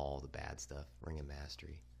like all the bad stuff. Ring of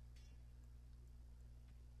Mastery.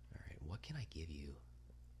 Alright, what can I give you?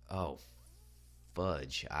 Oh,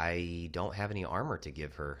 fudge. I don't have any armor to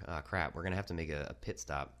give her. Crap, we're going to have to make a pit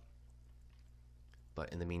stop.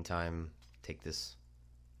 But in the meantime, take this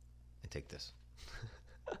and take this.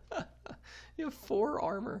 You have 4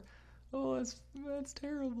 armor. Oh, that's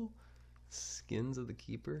terrible. Skins of the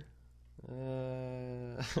Keeper.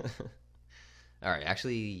 Alright,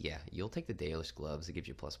 actually, yeah, you'll take the Dalish Gloves. It gives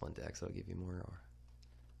you +1 dex, so I'll give you more.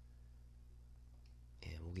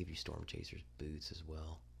 And we'll give you Storm Chaser's Boots as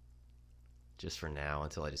well. Just for now,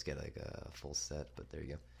 until I just get like a full set, but there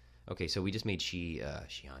you go. Okay, so we just made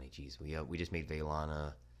Shiani, geez. We just made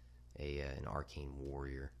Velana an Arcane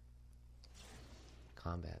Warrior.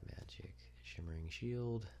 Combat Magic, Shimmering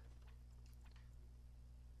Shield.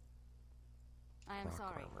 I am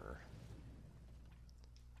sorry. Armor.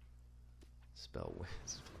 Spell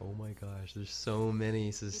Wisp. Oh my gosh, there's so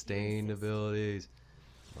many sustained abilities.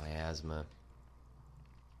 Miasma.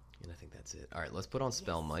 And I think that's it. Alright, let's put on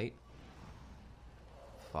Spell Might.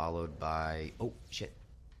 Followed by... Oh, shit.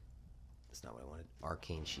 That's not what I wanted.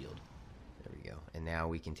 Arcane Shield. There we go. And now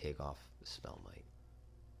we can take off the Spell Might.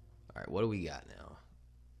 Alright, what do we got now?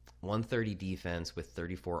 130 defense with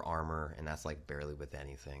 34 armor, and that's like barely with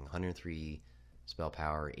anything. 103 spell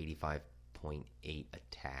power, 85.8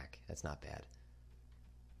 attack. That's not bad.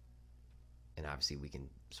 And obviously we can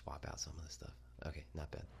swap out some of the stuff. Okay,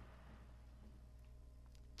 not bad.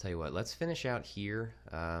 Tell you what, let's finish out here.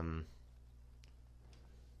 I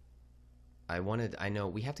know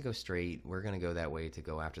we have to go straight. We're going to go that way to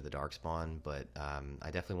go after the Darkspawn, but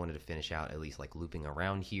I definitely wanted to finish out at least like looping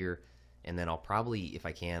around here. And then I'll probably, if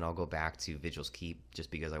I can, I'll go back to Vigil's Keep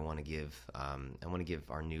just because I want to give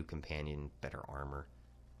our new companion better armor.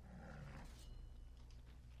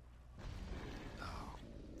 Oh,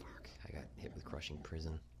 fuck. I got hit with Crushing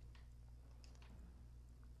Prison.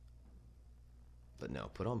 But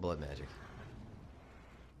no, put on Blood Magic.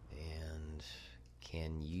 And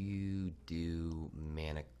can you do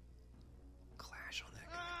Mana Clash on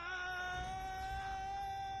that guy?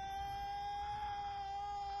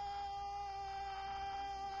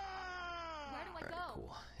 Alright,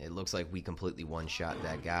 cool. It looks like we completely one-shot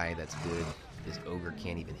that guy. That's good. This ogre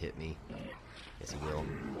can't even hit me. Yes, he will.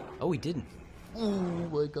 Oh, he didn't. Oh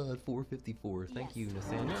my god, 454. Thank you,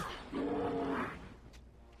 Nathaniel.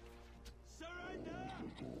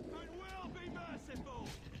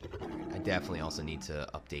 I definitely also need to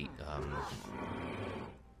update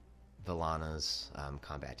Velana's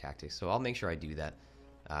combat tactics, so I'll make sure I do that.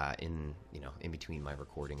 in between my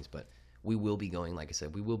recordings. But we will be going, like I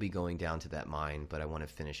said, we will be going down to that mine, but I want to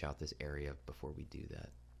finish out this area before we do that.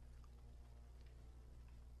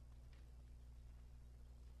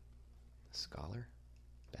 Scholar?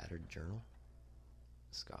 Battered journal?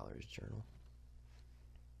 Scholar's journal.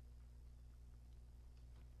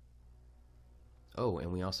 Oh,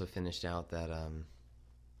 and we also finished out that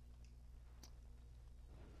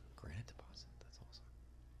granite deposit. That's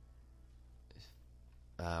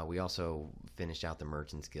awesome. We also finished out the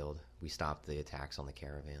Merchants Guild. We stopped the attacks on the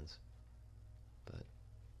caravans. But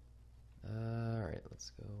alright,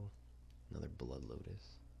 let's go. Another Blood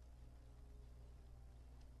Lotus.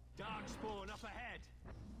 Darkspawn up ahead.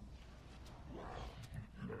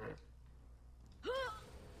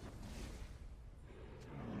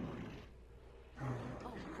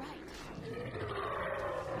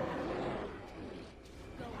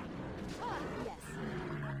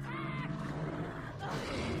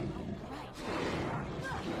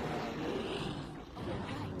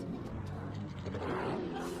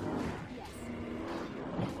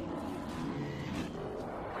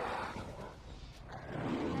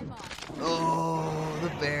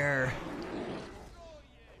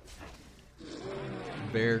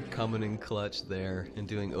 Bear coming in clutch there and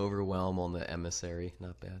doing overwhelm on the emissary.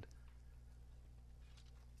 Not bad.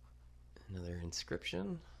 Another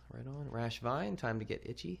inscription. Right on. Rash Vine. Time to get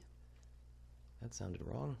itchy. That sounded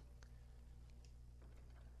wrong.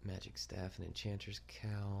 Magic Staff and Enchanter's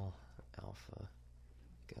Cowl. Alpha.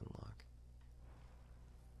 Gunlock.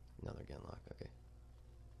 Another gunlock. Okay.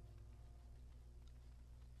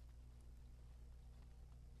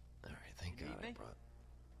 Alright, thank God I brought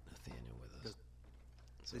Nathaniel with us.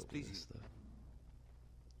 This pleases stuff.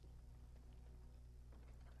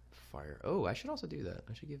 Fire. Oh, I should also do that.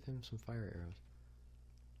 I should give him some fire arrows.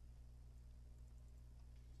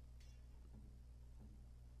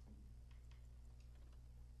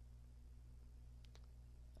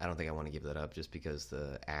 I don't think I want to give that up just because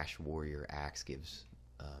the Ash Warrior Axe gives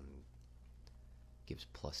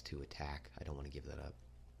 +2 attack. I don't want to give that up.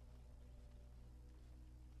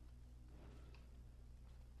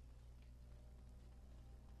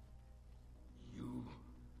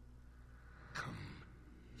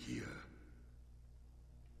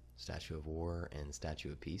 Statue of War and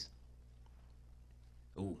Statue of Peace.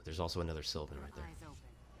 Ooh, there's also another Sylvan right there.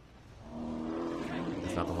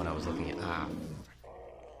 That's not the one I was looking at. Ah,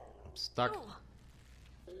 I'm stuck.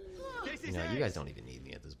 You know, you guys don't even need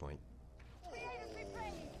me at this point.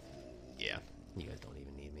 Yeah, you guys don't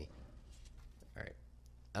even need me. Alright.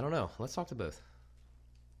 I don't know. Let's talk to both.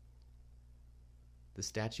 The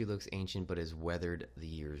statue looks ancient but has weathered the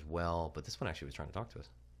years well, but this one actually was trying to talk to us.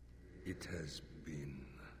 It has been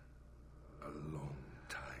a long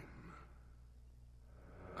time.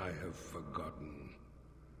 I have forgotten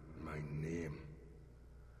my name,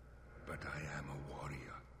 but I am a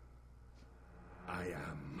warrior. I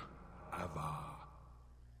am Avar,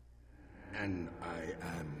 and I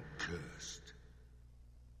am cursed.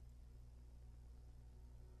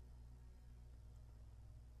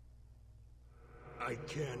 I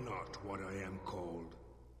care not what I am called.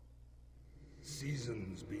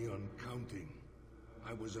 Seasons beyond counting,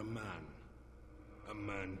 I was a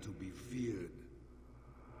man to be feared,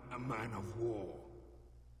 a man of war.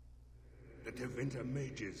 The Tevinter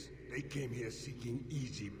mages, they came here seeking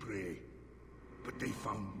easy prey, but they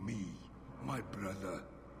found me, my brother,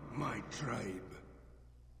 my tribe.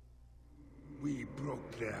 We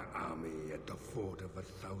broke their army at the Fort of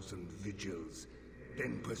 1,000 Vigils,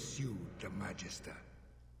 then pursued the Magister.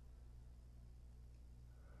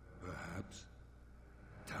 Perhaps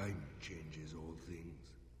time changes all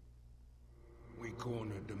things. We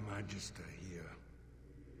cornered the Magister here.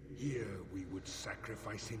 Here we would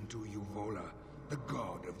sacrifice him to Uvola, the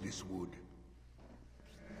god of this wood.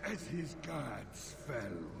 As his guards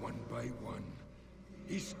fell one by one,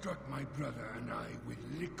 he struck my brother and I with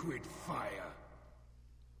liquid fire.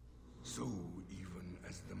 So even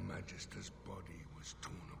as the Magister's body was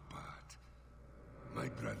torn apart, my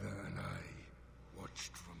brother and I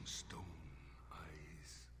watched from stone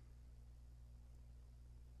eyes.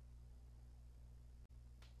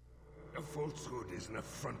 A falsehood is an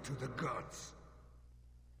affront to the gods.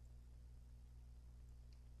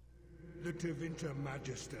 The Tevinter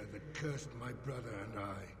Magister that cursed my brother and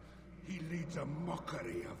I, he leads a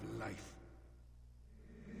mockery of life.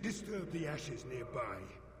 Disturb the ashes nearby.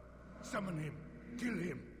 Summon him. Kill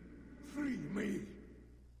him. Free me.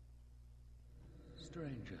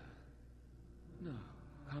 Stranger. No,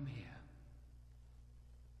 come here.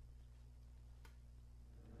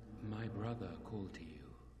 My brother called to you.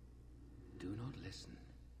 Do not listen.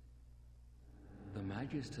 The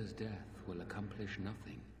Magister's death will accomplish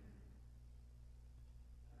nothing.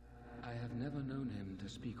 I have never known him to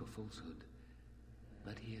speak a falsehood,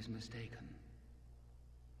 but he is mistaken.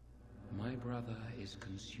 My brother is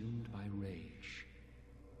consumed by rage.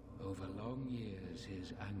 Over long years,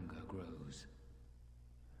 his anger grows.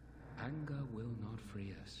 Anger will not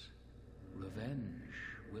free us. Revenge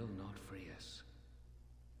will not free us.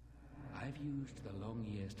 I've used the long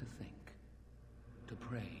years to think, to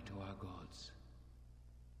pray to our gods.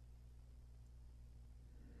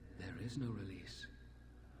 There is no release,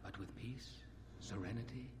 but with peace,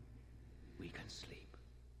 serenity, we can sleep.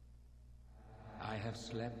 I have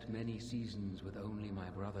slept many seasons with only my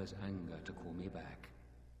brother's anger to call me back.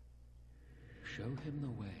 Show him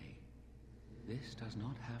the way. This does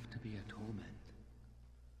not have to be a torment.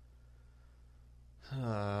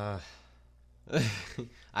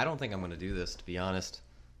 I don't think I'm going to do this, to be honest.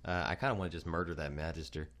 I kind of want to just murder that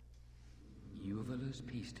Magister. Yuval's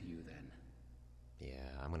peace to you, then.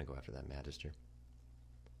 Yeah, I'm going to go after that Magister.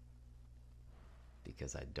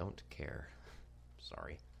 Because I don't care.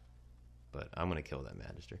 Sorry. But I'm going to kill that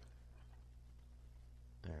Magister.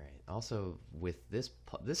 Alright, also with this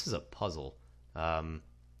is a puzzle. I'm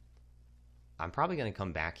probably going to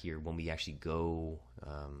come back here when we actually go,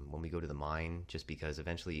 to the mine, just because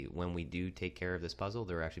eventually when we do take care of this puzzle,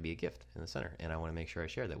 there will actually be a gift in the center, and I want to make sure I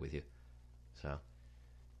share that with you. So,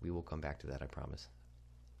 we will come back to that, I promise.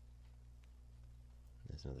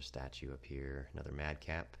 There's another statue up here, another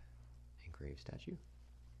madcap engraved statue.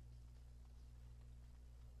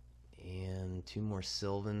 And 2 more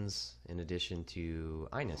Sylvans, in addition to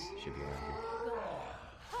Ines, should be around here.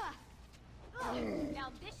 Now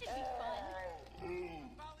this should be fun.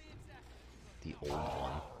 The old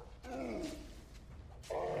one.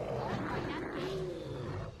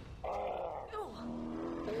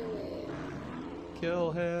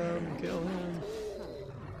 Kill him! Kill him!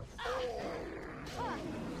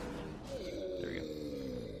 There we go.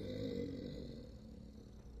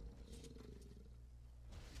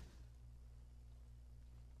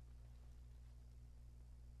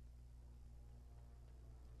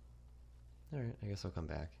 Alright, I guess I'll come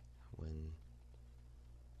back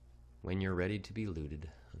when you're ready to be looted.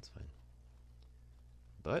 That's fine.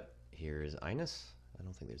 But here's Ines. I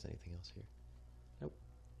don't think there's anything else here. Nope.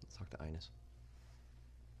 Let's talk to Ines.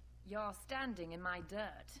 You're standing in my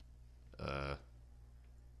dirt.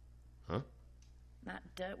 Huh? That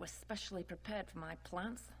dirt was specially prepared for my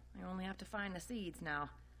plants. I only have to find the seeds now.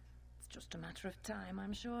 It's just a matter of time,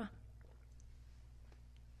 I'm sure.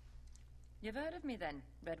 You've heard of me then?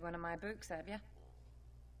 Read one of my books, have you?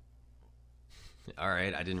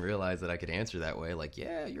 Alright, I didn't realize that I could answer that way. Like,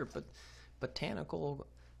 yeah, your botanical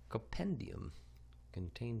compendium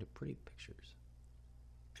contained pretty pictures.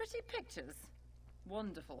 Pretty pictures?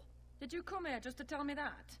 Wonderful. Did you come here just to tell me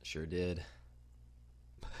that? Sure did.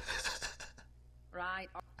 Right.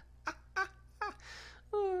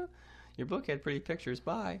 Your book had pretty pictures.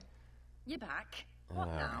 Bye. You back? What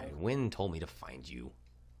now? Alright, Wynn told me to find you.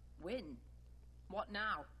 Win? What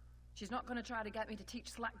now? She's not going to try to get me to teach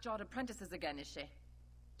slack-jawed apprentices again, is she?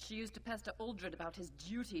 She used to pester Uldred about his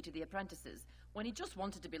duty to the apprentices, when he just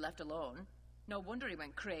wanted to be left alone. No wonder he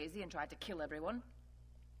went crazy and tried to kill everyone.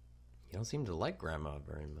 You don't seem to like Grandma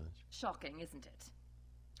very much. Shocking, isn't it?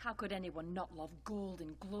 How could anyone not love gold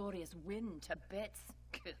and glorious Wynn to bits?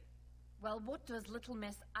 Well, what does little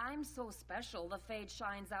Miss I'm so special the fade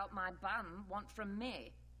shines out my bum want from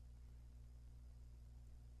me?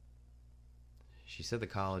 She said the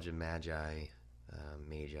College of Magi,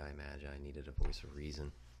 Magi needed a voice of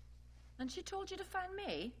reason. And she told you to find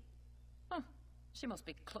me? Huh. She must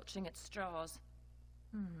be clutching at straws.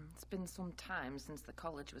 It's been some time since the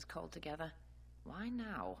college was called together. Why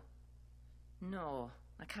now? No,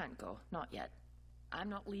 I can't go. Not yet. I'm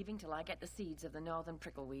not leaving till I get the seeds of the northern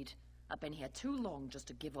prickleweed. I've been here too long just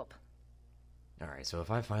to give up. Alright, so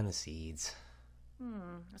if I find the seeds...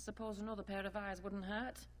 I suppose another pair of eyes wouldn't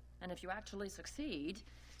hurt. And if you actually succeed,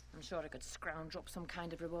 I'm sure I could scrounge up some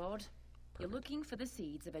kind of reward. You're looking for the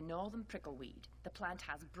seeds of a northern prickleweed. The plant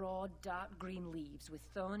has broad, dark green leaves with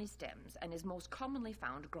thorny stems and is most commonly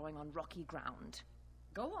found growing on rocky ground.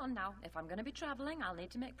 Go on now. If I'm going to be traveling, I'll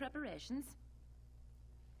need to make preparations.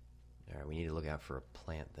 Alright, we need to look out for a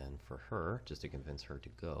plant then for her, just to convince her to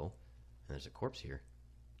go. And there's a corpse here.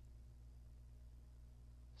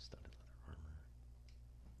 Studded leather armor.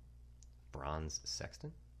 Bronze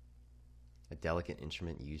sextant. A delicate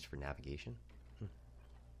instrument used for navigation.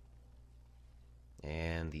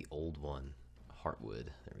 And the old one. Heartwood.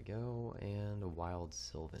 There we go. And a wild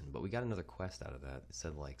sylvan. But we got another quest out of that. It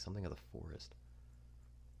said like something of the forest.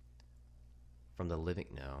 From the living...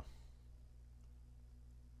 No.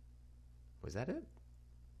 Was that it?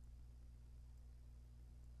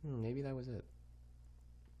 Maybe that was it.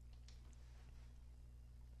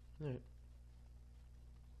 Alright.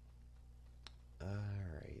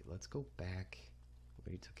 Alright, let's go back. We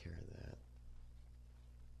already took care of that.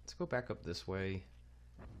 Let's go back up this way.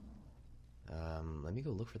 Let me go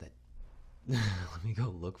look for that. Let me go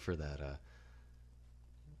look for that,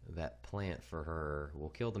 that plant for her. We'll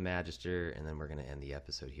kill the Magister, and then we're going to end the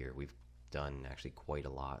episode here. We've done actually quite a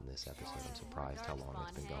lot in this episode. I'm surprised how long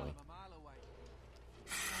it's been going.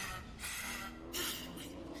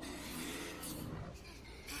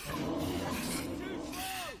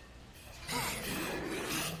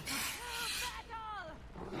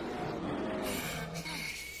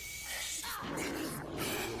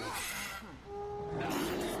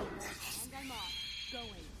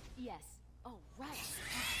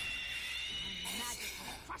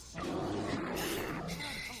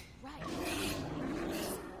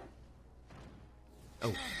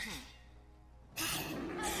 Oh.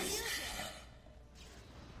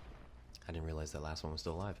 I didn't realize that last one was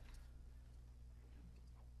still alive.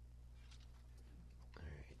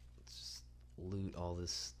 Alright, let's just loot all this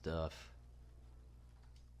stuff.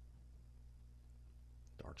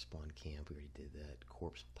 Darkspawn camp, we already did that.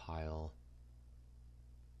 Corpse pile.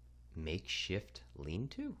 Makeshift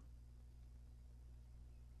lean-to?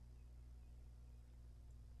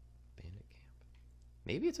 Bandit camp.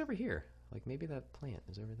 Maybe it's over here. Like, maybe that plant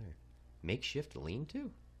is over there. Makeshift lean-to?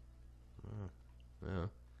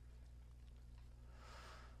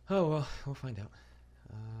 Oh, well, we'll find out.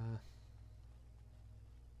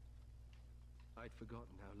 I'd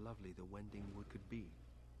forgotten how lovely the Wending wood could be.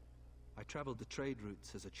 I traveled the trade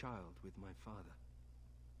routes as a child with my father.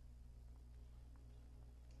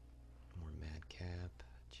 More madcap,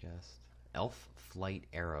 chest. Elf flight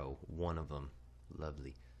arrow, one of them.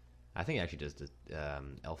 Lovely. I think it actually does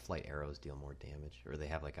elf flight arrows deal more damage, or they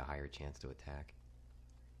have like a higher chance to attack.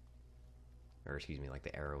 Or excuse me, like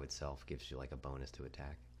the arrow itself gives you like a bonus to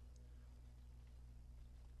attack.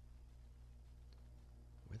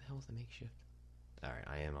 Where the hell is the makeshift? Alright,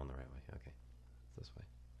 I am on the right way. Okay, it's this way.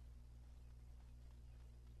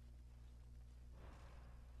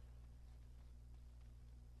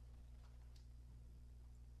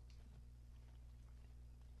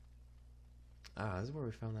 Ah, this is where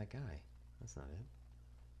we found that guy. That's not it.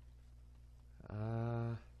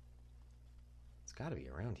 It's gotta be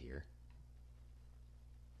around here.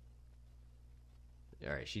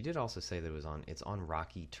 Alright, she did also say that it's on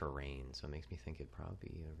rocky terrain, so it makes me think it'd probably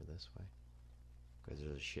be over this way. Because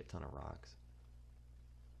there's a shit ton of rocks.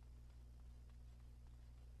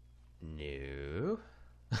 No.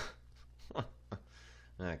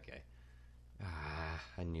 Okay.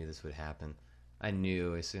 I knew this would happen. I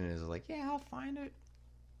knew as soon as I was like, yeah, I'll find it.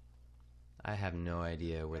 I have no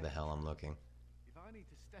idea where the hell I'm looking. If I need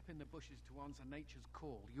to step in the bushes to answer nature's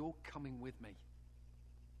call, you're coming with me.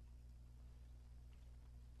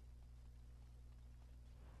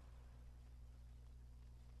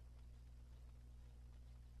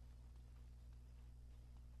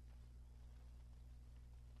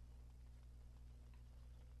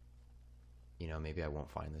 You know, maybe I won't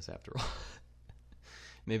find this after all.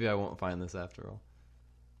 Maybe I won't find this after all.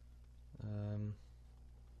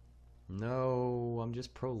 No, I'm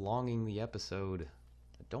just prolonging the episode.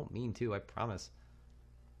 I don't mean to, I promise.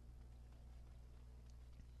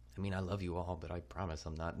 I mean, I love you all, but I promise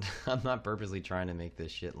I'm not purposely trying to make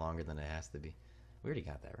this shit longer than it has to be. We already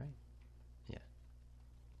got that, right? Yeah.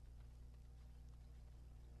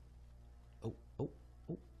 Oh,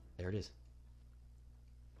 there it is.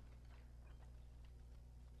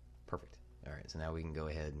 Perfect. Alright, so now we can go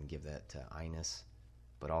ahead and give that to Ines.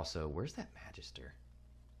 But also, where's that Magister?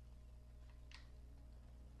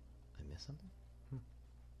 I missed something?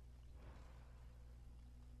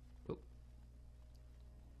 Oh.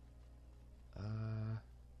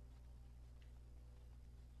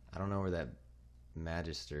 I don't know where that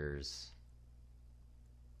Magister's...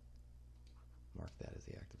 Mark that as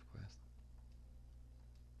the active quest.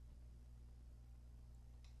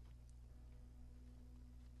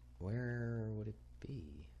 Where would it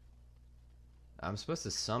be? I'm supposed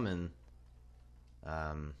to summon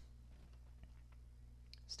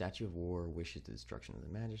Statue of War wishes the destruction of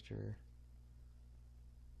the Magister.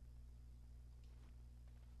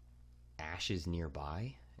 Ashes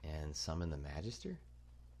nearby and summon the Magister?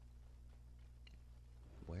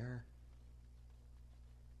 Where?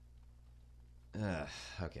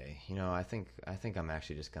 Okay, you know, I think I'm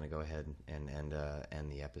actually just gonna go ahead and end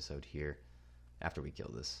the episode here after we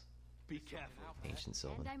kill this. Be careful. Ancient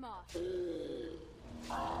Sylvan. And I'm off.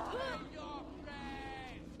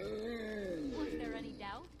 Was there any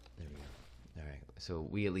doubt? There we go. So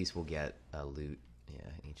we at least will get a loot.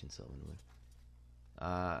 Yeah, ancient sylvan loot.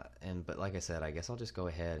 But like I said, I guess I'll just go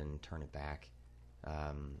ahead and turn it back.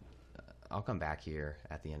 I'll come back here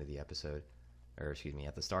at the end of the episode, or excuse me,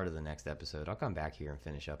 at the start of the next episode. I'll come back here and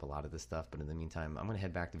finish up a lot of this stuff, but in the meantime, I'm going to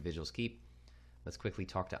head back to Vigil's Keep. Let's quickly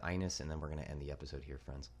talk to Ines, and then we're going to end the episode here,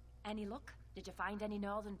 friends. Any luck? Did you find any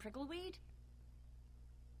northern prickleweed?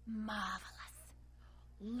 Marvelous.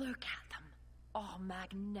 Look at them. Oh,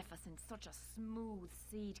 magnificent. Such a smooth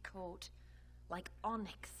seed coat. Like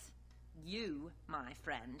onyx. You, my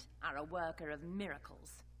friend, are a worker of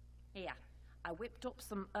miracles. Here, I whipped up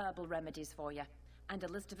some herbal remedies for you, and a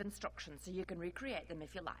list of instructions so you can recreate them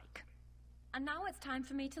if you like. And now it's time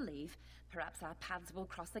for me to leave. Perhaps our paths will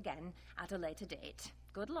cross again at a later date.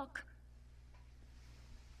 Good luck.